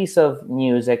a piece of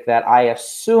music that I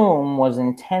assume was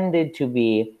intended to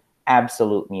be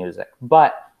absolute music.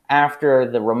 But after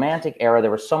the Romantic era,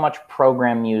 there was so much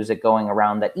program music going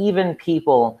around that even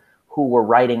people who were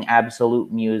writing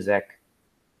absolute music,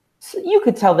 you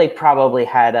could tell they probably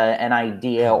had an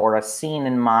idea or a scene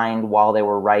in mind while they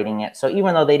were writing it. So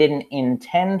even though they didn't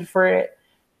intend for it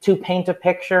to paint a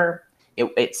picture,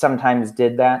 it sometimes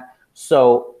did that.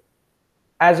 So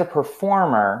as a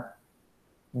performer,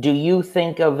 do you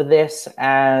think of this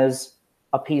as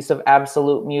a piece of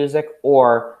absolute music,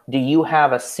 or do you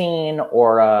have a scene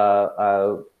or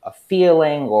a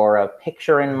feeling or a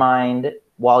picture in mind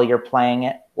while you're playing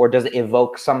it, or does it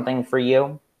evoke something for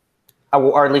you,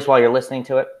 or at least while you're listening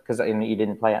to it, because you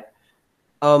didn't play it?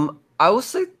 I would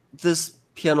say this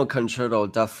piano concerto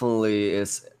definitely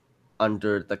is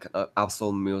under the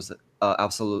absolute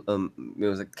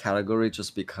music category,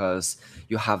 just because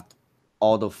you have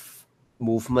all the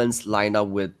movements lined up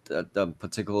with the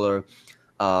particular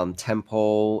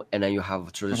tempo, and then you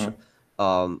have traditional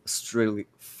strictly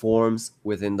forms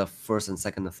within the first and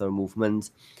second and third movement.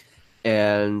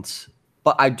 And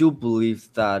but I do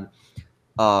believe that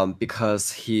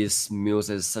because his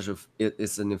music is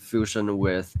it's an infusion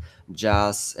with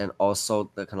jazz, and also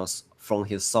the kind of from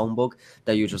his songbook,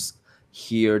 that you just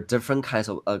hear different kinds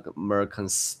of American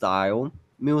style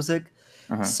music.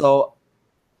 So,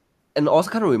 and also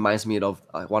kind of reminds me of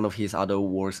one of his other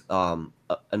works, An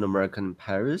American in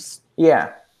Paris.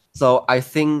 Yeah. So I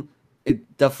think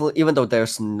it definitely, even though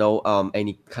there's no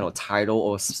any kind of title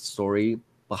or story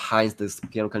behind this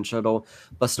piano concerto,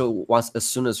 but still, as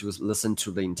soon as you listen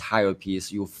to the entire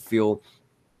piece, you feel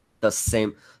the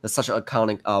same. There's such an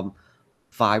iconic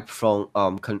vibe from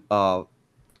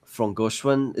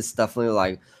Gershwin. It's definitely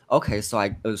like, okay, so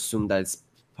I assume that it's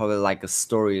probably like a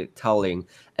storytelling,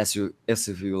 as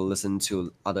if you listen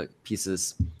to other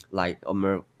pieces like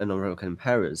An American in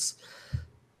Paris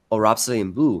or Rhapsody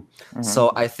in Blue.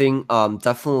 So I think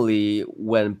definitely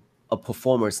when a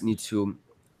performers need to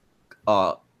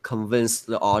convince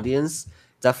the audience,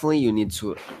 definitely you need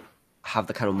to have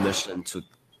the kind of mission to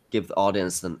give the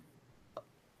audience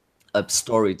a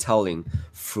storytelling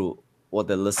through what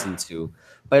they listen to.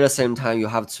 But at the same time, you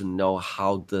have to know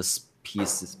how this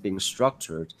piece is being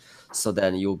structured, so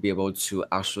then you'll be able to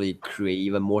actually create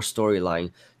even more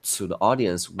storyline to the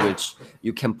audience, which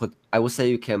you can put. I would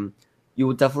say you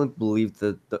would definitely believe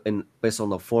that based on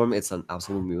the form, it's an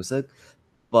absolute music,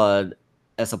 but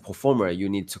as a performer, you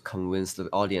need to convince the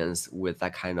audience with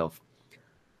that kind of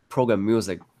program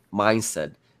music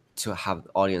mindset, to have the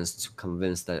audience to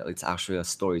convince that it's actually a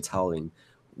storytelling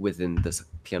within this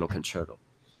piano concerto.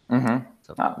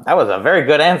 So. Oh, that was a very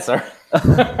good answer.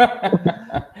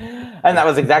 And that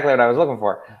was exactly what I was looking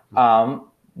for.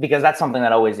 Because that's something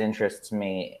that always interests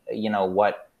me.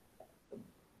 What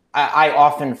I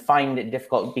often find it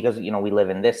difficult, because, we live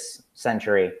in this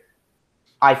century.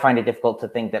 I find it difficult to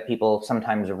think that people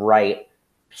sometimes write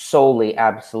solely,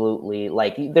 absolutely,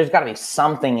 like there's got to be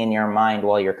something in your mind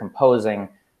while you're composing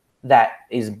that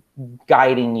is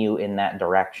guiding you in that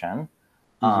direction.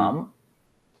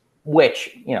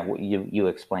 Which you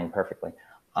explained perfectly.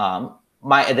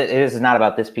 It is not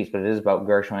about this piece, but it is about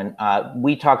Gershwin.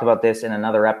 We talked about this in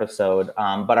another episode.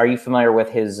 But are you familiar with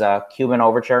his Cuban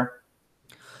Overture?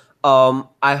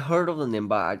 I heard of the name,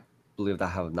 but I believe I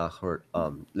have not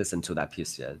listened to that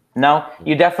piece yet. No,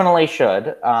 you definitely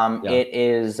should. It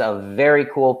is a very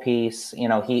cool piece.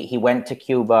 He went to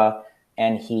Cuba,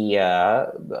 and he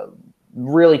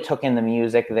really took in the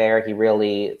music there. He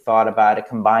really thought about it,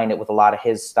 combined it with a lot of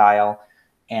his style,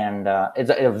 and it's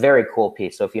a very cool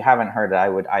piece. So if you haven't heard it,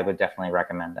 I would definitely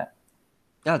recommend it.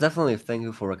 Yeah, definitely. Thank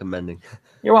you for recommending.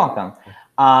 You're welcome.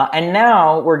 And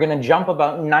now we're going to jump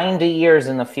about 90 years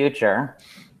in the future.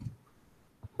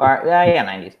 Or, yeah,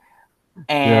 90s.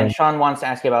 And Sean wants to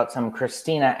ask you about some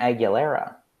Christina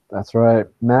Aguilera. That's right.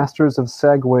 Masters of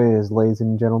Segways, ladies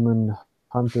and gentlemen.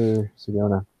 Hunter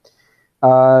Segona.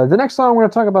 The next song we're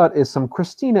going to talk about is some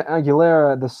Christina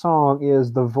Aguilera. The song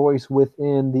is The Voice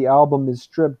Within. The album is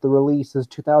Stripped. The release is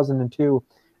 2002.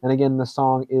 And again, the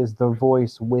song is The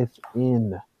Voice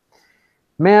Within.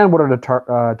 Man, what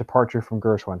a departure from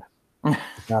Gershwin.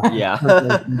 Yeah.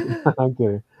 I'm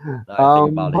kidding. I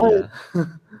think about it, yeah.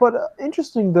 But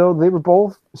interesting, though, they were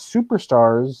both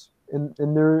superstars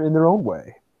in their own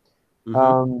way.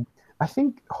 I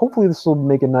think hopefully this will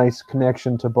make a nice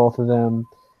connection to both of them.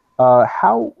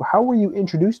 How were you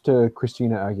introduced to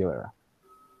Christina Aguilera?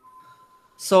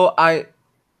 So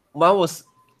when I was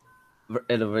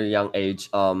at a very young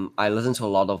age, I listened to a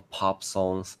lot of pop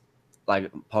songs,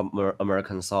 like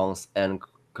American songs, and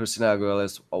Christina Aguilera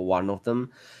is one of them.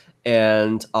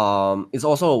 And it's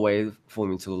also a way for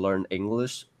me to learn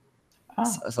English. Oh,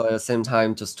 So at the same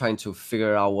time, just trying to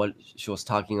figure out what she was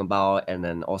talking about, and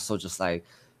then also just like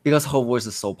because her voice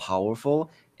is so powerful,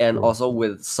 and Yeah. also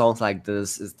with songs like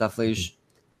this, it's definitely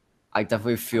I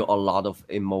definitely feel a lot of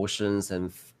emotions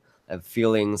and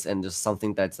feelings, and just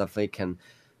something that definitely can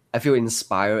I feel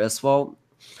inspired as well.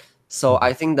 So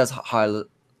I think that's how I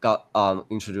got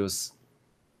introduced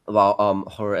about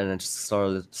her, and I just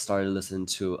started listening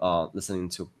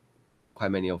to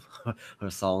quite many of her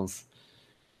songs.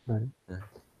 Right. Yeah.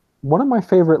 One of my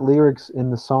favorite lyrics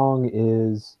in the song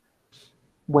is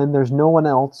when there's no one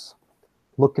else,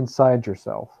 look inside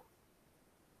yourself,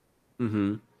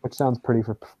 Mm-hmm. which sounds pretty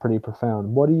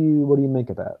profound. What do you make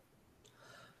of that?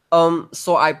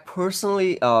 So I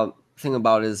personally think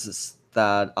about is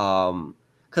that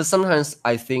because sometimes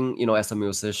I think as a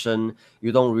musician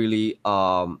you don't really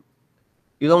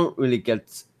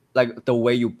get like the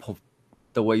way you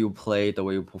play, the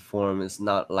way you perform is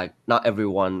not like not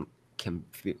everyone can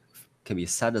be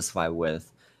satisfied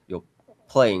with your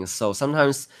playing. So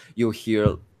sometimes you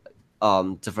hear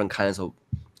different kinds of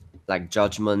like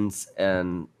judgments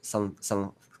and some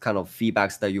kind of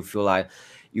feedbacks that you feel like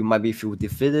you might be feel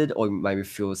defeated, or you might be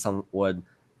feel somewhat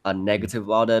negative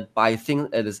about it. But I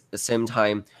think at the same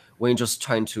time, when you're just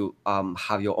trying to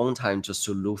have your own time just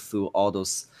to look through all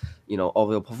those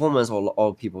all your performance or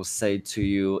all people say to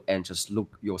you, and just look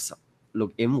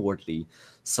inwardly,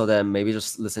 so then maybe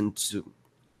just listen to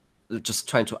just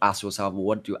trying to ask yourself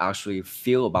what do you actually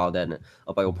feel about that,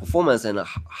 about your performance, and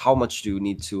how much do you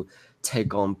need to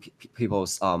take on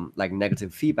people's like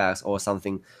negative feedbacks or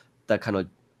something that kind of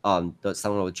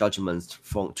some of the judgments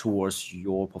from towards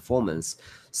your performance.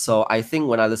 So I think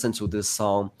when I listen to this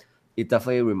song, it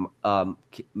definitely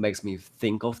makes me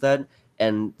think of that.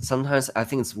 And sometimes I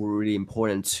think it's really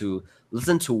important to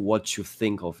listen to what you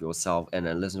think of yourself, and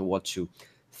then listen to what you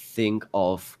think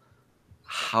of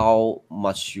how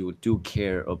much you do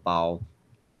care about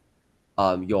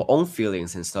your own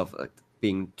feelings and stuff, like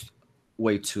being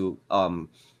way too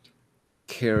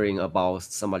caring about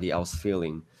somebody else's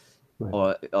feeling Right.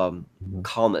 or Mhm.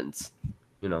 comments,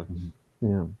 you know.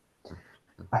 Yeah.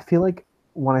 I feel like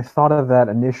when I thought of that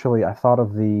initially, I thought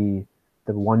of the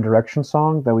One Direction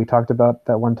song that we talked about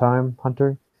that one time,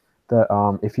 Hunter. The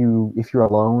if you're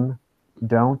alone,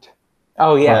 don't.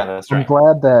 oh yeah, But that's I'm right.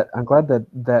 glad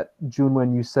that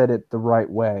Junwen, you said it the right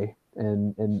way,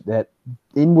 and that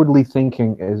inwardly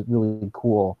thinking is really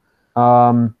cool.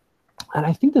 Um, and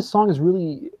I think this song is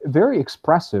really very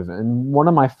expressive. And one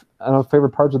of my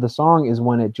favorite parts of the song is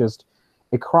when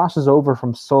it crosses over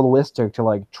from soloistic to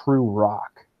like true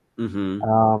rock. Hmm.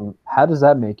 How does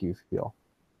that make you feel?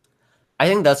 I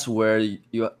think that's where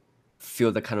you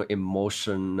feel the kind of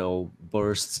emotional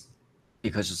bursts,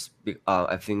 because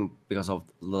I think because of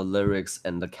the lyrics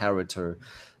and the character,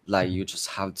 like you just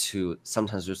have to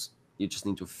sometimes you just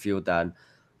need to feel that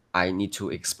I need to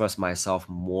express myself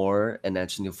more, and I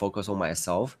just need to focus on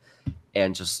myself,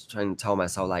 and just trying to tell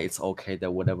myself like it's okay that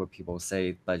whatever people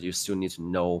say, but you still need to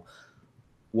know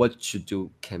what you do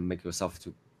can make yourself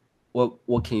to what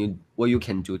you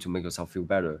can do to make yourself feel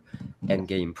better and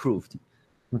get improved.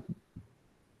 I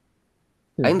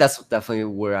Yeah. think that's definitely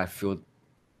where I feel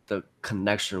the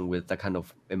connection with that kind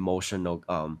of emotional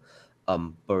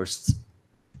bursts.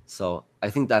 So I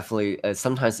think definitely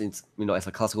sometimes it's as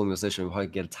a classical musician, you probably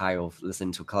get tired of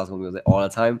listening to classical music all the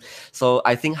time. So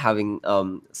I think having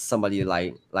somebody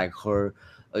like her,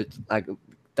 like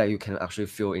that you can actually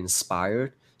feel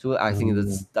inspired to, I think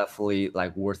that's Mm, definitely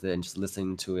like worth it, and just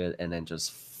listening to it and then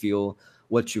just feel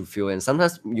what you feel. And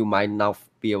sometimes you might not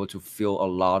be able to feel a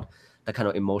lot that kind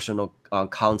of emotional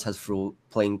content through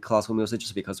playing classical music,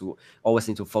 just because we always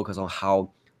need to focus on how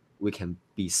we can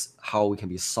be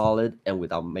solid and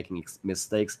without making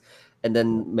mistakes. And yeah.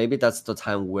 then maybe that's the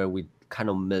time where we kind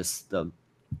of miss the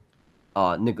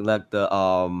neglect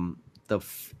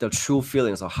the true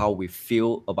feelings of how we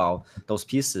feel about those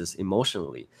pieces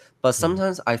emotionally. But Yeah.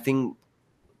 sometimes I think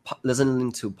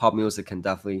listening to pop music can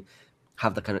definitely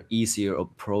have the kind of easier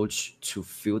approach to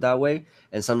feel that way.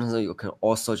 And sometimes you can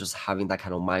also just having that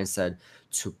kind of mindset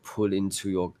to put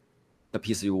into the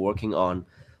piece you're working on,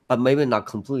 but maybe not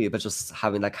completely, but just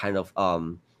having that kind of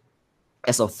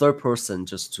as a third person,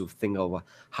 just to think of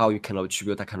how you can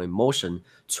attribute that kind of emotion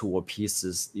to what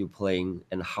pieces you're playing,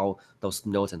 and how those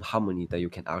notes and harmony that you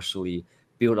can actually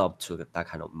build up to that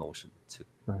kind of emotion too.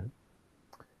 Right.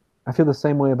 I feel the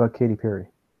same way about Katy Perry.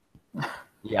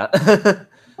 Yeah.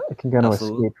 I can kind of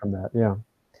Absolutely. escape from that. Yeah.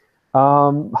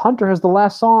 Hunter has the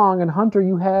last song, and Hunter,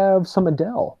 you have some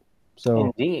Adele. So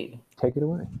Indeed. take it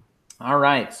away. All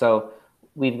right. So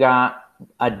we've got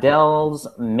Adele's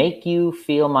Make You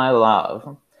Feel My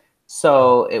Love.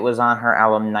 So it was on her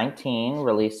album 19,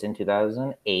 released in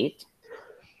 2008.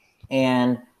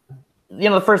 And,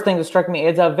 the first thing that struck me,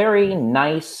 it's a very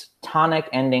nice tonic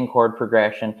ending chord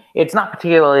progression. It's not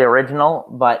particularly original,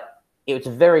 but it's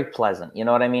very pleasant. You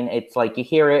know what I mean? It's like you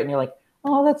hear it and you're like,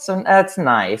 oh, that's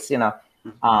nice, And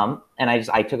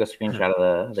I took a screenshot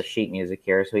of the sheet music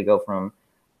here. So we go from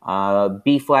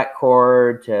B flat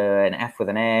chord to an F with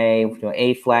an A to an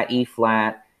A flat, E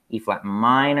flat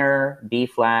minor, B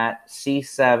flat,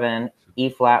 C7, E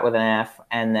flat with an F,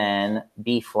 and then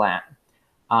B flat.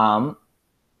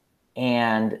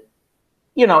 And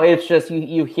it's just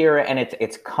you hear it and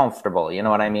it's comfortable. You know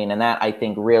what I mean? And that I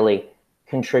think really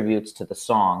contributes to the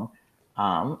song,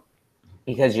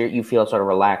 because you feel sort of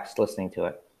relaxed listening to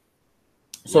it.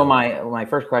 So my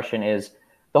first question is,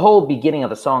 the whole beginning of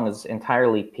the song is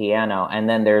entirely piano, and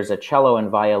then there's a cello and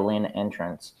violin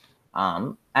entrance.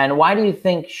 And why do you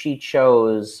think she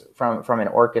chose, from an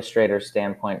orchestrator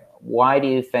standpoint, why do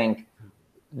you think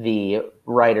the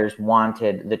writers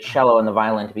wanted the cello and the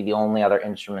violin to be the only other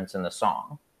instruments in the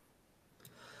song?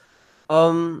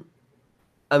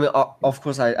 I mean, of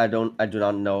course, I do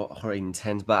not know her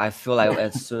intent, but I feel like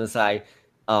as soon as I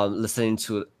listening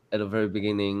to at the very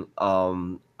beginning,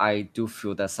 I do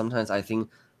feel that sometimes I think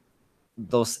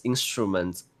those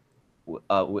instruments,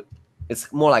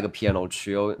 it's more like a piano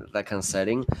trio, that kind of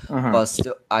setting, but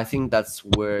still, I think that's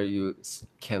where you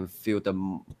can feel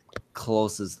the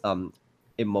closest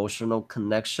emotional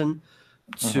connection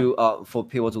to for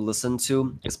people to listen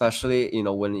to, especially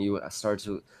when you start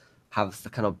to have the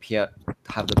kind of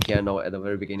have the piano at the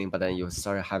very beginning, but then you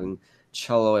start having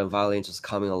cello and violin just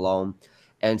coming along,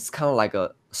 and it's kind of like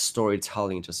a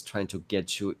storytelling, just trying to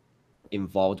get you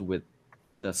involved with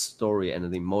the story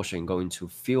and the emotion you're going to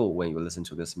feel when you listen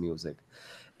to this music.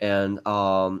 And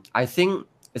I think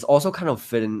it's also kind of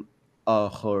fitting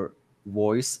her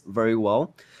voice very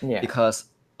well, because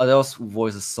Adele's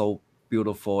voice is so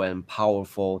beautiful and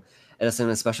powerful at the same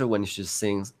time, especially when she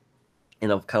sings in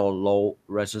a kind of low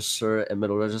register and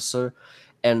middle register.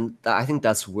 And I think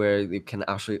that's where you can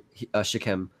actually she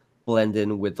can blend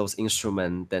in with those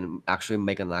instruments, then actually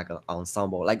make an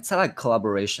ensemble, like it's like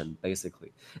collaboration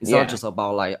basically. It's not just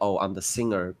about like, oh, I'm the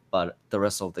singer, but the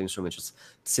rest of the instruments just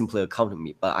simply accompany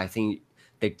me. But I think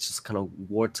they just kind of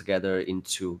work together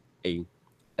into a,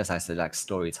 as I said, like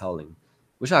storytelling,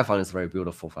 which I found is very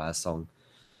beautiful for that song.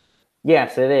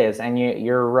 Yes, it is, and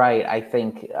you're right. I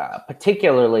think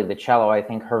particularly the cello, I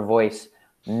think her voice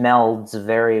melds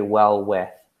very well with,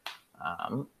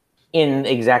 in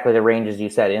exactly the ranges you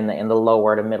said, in the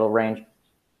lower to middle range.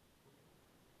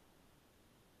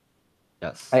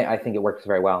 Yes, I think it works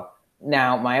very well.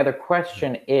 Now, my other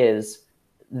question is,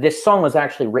 this song was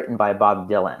actually written by Bob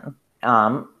Dylan,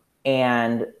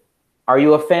 and are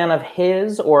you a fan of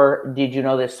his, or did you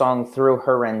know this song through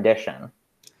her rendition?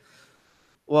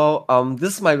 Well,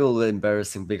 this might be a little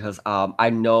embarrassing because I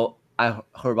know I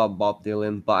heard about Bob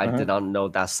Dylan, but I did not know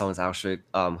that song is actually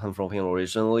come from him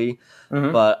originally.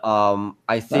 But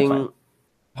I think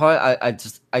probably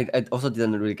I also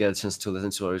didn't really get a chance to listen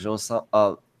to the original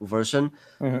song, version.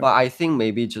 But I think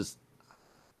maybe just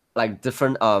like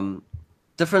different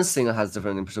singer has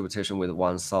different interpretation with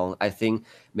one song. I think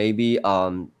maybe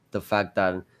the fact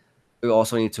that we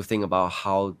also need to think about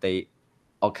how they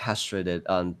orchestrated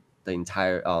the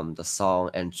entire the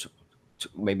song, and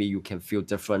maybe you can feel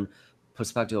different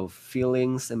perspective of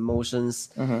feelings, emotions.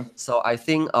 So I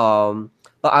think but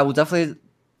I would definitely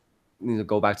need to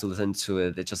go back to listen to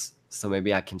it. It just so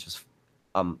maybe I can just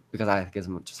because I guess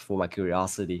just for my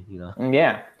curiosity.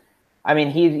 Yeah. I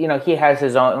mean, he has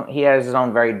his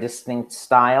own very distinct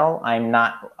style. I'm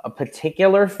not a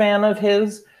particular fan of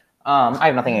his. I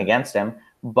have nothing against him,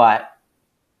 but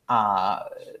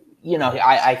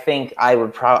I think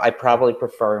I probably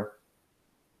prefer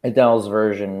Adele's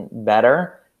version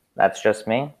better. That's just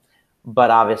me.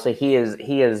 But obviously, he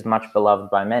is much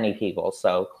beloved by many people.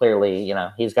 So clearly,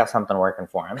 he's got something working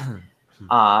for him.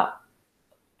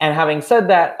 And having said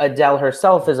that, Adele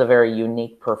herself is a very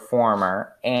unique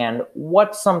performer. And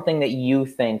what's something that you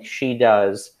think she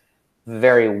does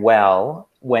very well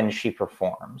when she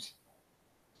performs?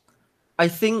 I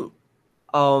think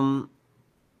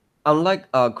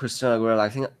unlike Christina Aguilera, I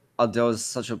think Adele is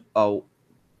such a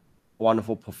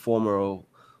wonderful performer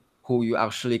who you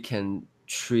actually can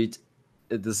treat.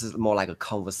 This is more like a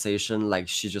conversation. Like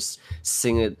she just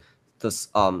sing it,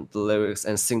 the lyrics,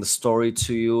 and sing the story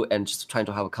to you, and just trying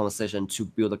to have a conversation to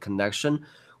build a connection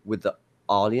with the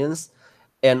audience.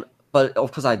 And but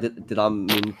of course I did not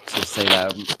mean to say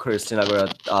that Christina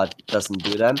Aguilera doesn't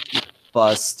do them,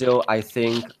 but still I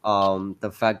think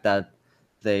the fact that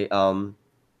they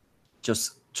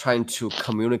just trying to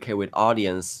communicate with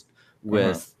audience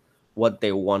with what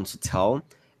they want to tell,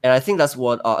 and I think that's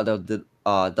what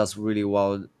does really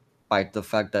well by the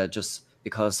fact that just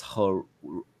because her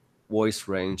voice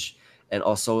range and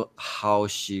also how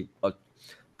she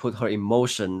put her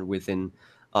emotion within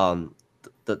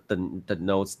the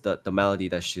notes, the melody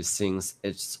that she sings,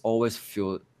 it's always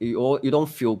feel you don't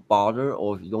feel bothered,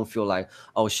 or you don't feel like,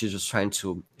 oh, she's just trying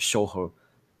to show her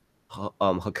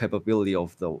capability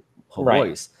of her Right.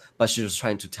 voice, but she's just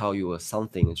trying to tell you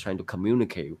something and trying to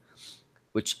communicate,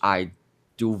 which I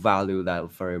do value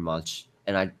that very much,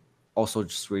 and I also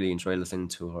just really enjoy listening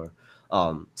to her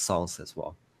songs as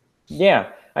well. Yeah,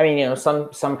 I mean,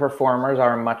 some performers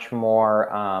are much more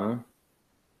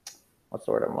what's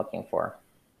the word I'm looking for?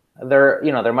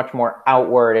 They're much more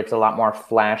outward. It's a lot more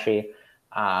flashy,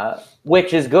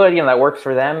 which is good. That works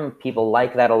for them. People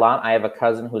like that a lot. I have a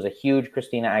cousin who's a huge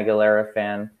Christina Aguilera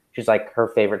fan. She's like her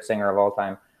favorite singer of all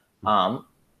time.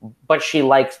 But she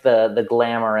likes the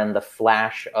glamour and the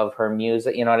flash of her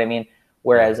music. You know what I mean?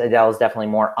 Whereas Adele is definitely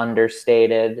more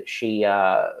understated. She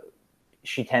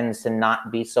tends to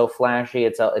not be so flashy.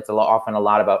 It's often a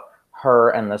lot about her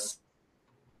and the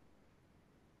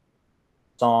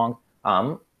song,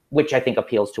 which I think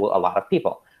appeals to a lot of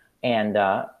people. And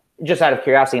just out of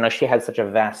curiosity, she had such a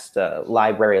vast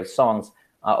library of songs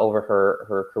over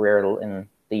her career in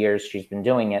the years she's been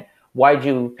doing it. Why'd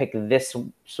you pick this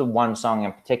one song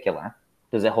in particular?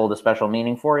 Does it hold a special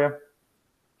meaning for you?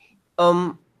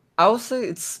 I would say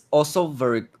it's also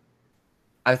very.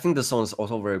 I think the song is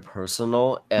also very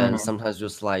personal, and sometimes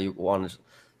just like you want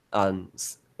to,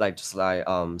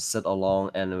 sit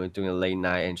along and we're doing a late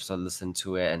night and just listen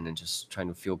to it and then just trying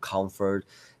to feel comfort.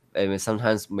 I mean,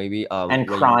 sometimes maybe and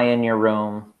cry in your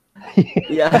room.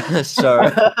 Yeah,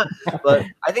 sure. But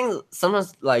I think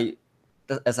sometimes, like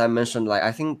as I mentioned, like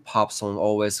I think pop songs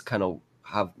always kind of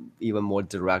have even more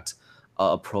direct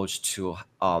approach to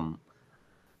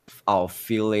our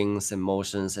feelings,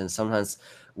 emotions, and sometimes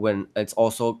when it's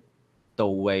also the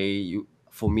way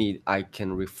for me, I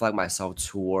can reflect myself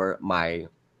toward my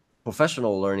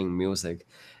professional learning music,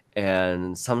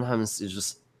 and sometimes it's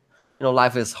just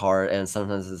life is hard, and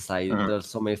sometimes it's like there's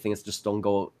so many things just don't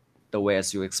go the way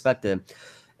as you expected,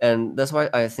 and that's why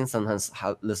I think sometimes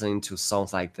listening to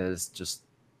songs like this, just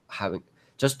having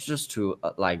just to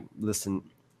listen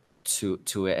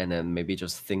to it, and then maybe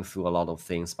just think through a lot of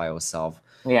things by yourself,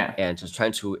 Yeah. and just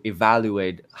trying to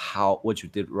evaluate what you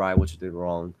did right, what you did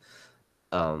wrong,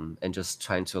 and just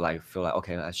trying to feel like,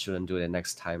 okay, I shouldn't do it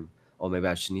next time, or maybe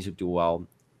I should need to do well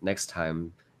next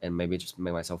time, and maybe just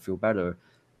make myself feel better,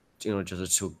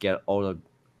 just to get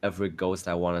every goals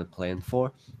that I want to plan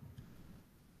for.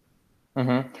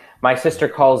 My sister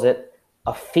calls it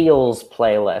a feels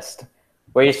playlist,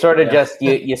 where you sort of just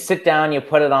you sit down, you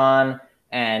put it on,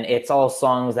 and it's all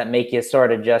songs that make you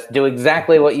sort of just do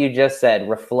exactly what you just said,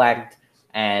 reflect,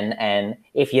 and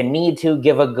if you need to,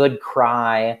 give a good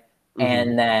cry,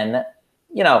 and then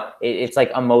it's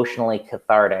like emotionally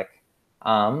cathartic.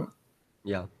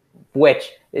 Yeah,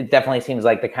 Which it definitely seems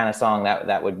like the kind of song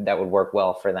that would work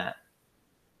well for that.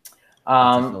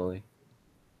 definitely.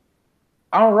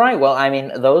 All right. Well, I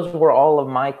mean, those were all of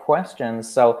my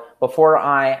questions. So before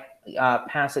I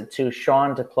pass it to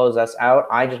Sean to close us out,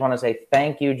 I just want to say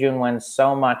thank you, Junwen,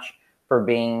 so much for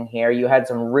being here. You had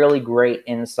some really great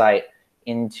insight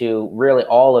into really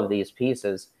all of these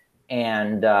pieces,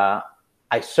 and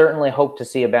I certainly hope to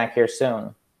see you back here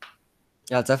soon.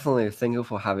 Yeah, definitely. Thank you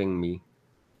for having me.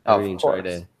 I really enjoyed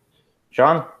it.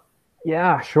 Sean?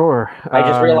 Yeah, sure. I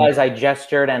just realized I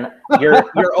gestured, and you're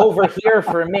over here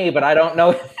for me, but I don't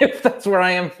know if that's where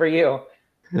I am for you.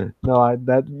 No,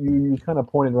 you kind of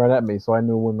pointed right at me, so I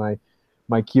knew when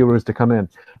my cue was to come in.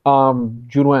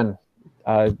 Junwen,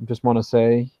 I just want to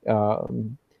say,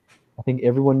 I think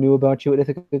everyone knew about you at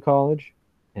Ithaca College,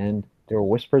 and there were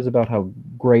whispers about how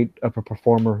great of a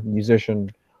performer,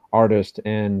 musician, artist,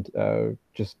 and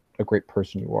just a great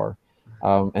person you are.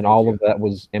 And all of that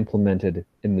was implemented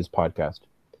in this podcast.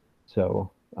 So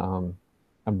I'm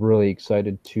really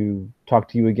excited to talk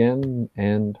to you again,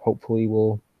 and hopefully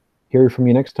we'll hear from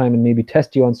you next time and maybe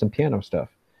test you on some piano stuff.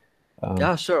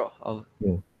 Yeah, sure.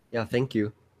 Yeah. Thank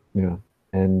you. Yeah.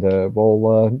 And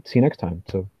we'll see you next time.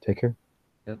 So take care.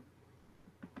 Yep.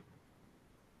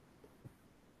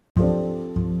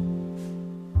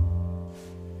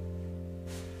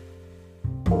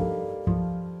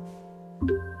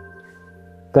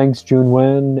 Thanks,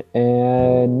 Junwen.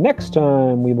 And next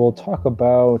time we will talk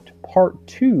about part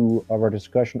 2 of our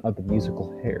discussion of the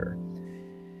musical Hair.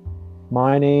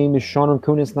 My name is Sean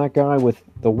Kunis, that guy with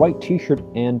the white t-shirt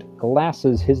and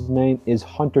glasses. His name is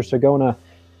Hunter Sagona.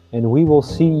 And we will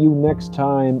see you next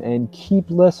time, and keep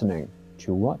listening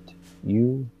to what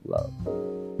you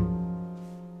love.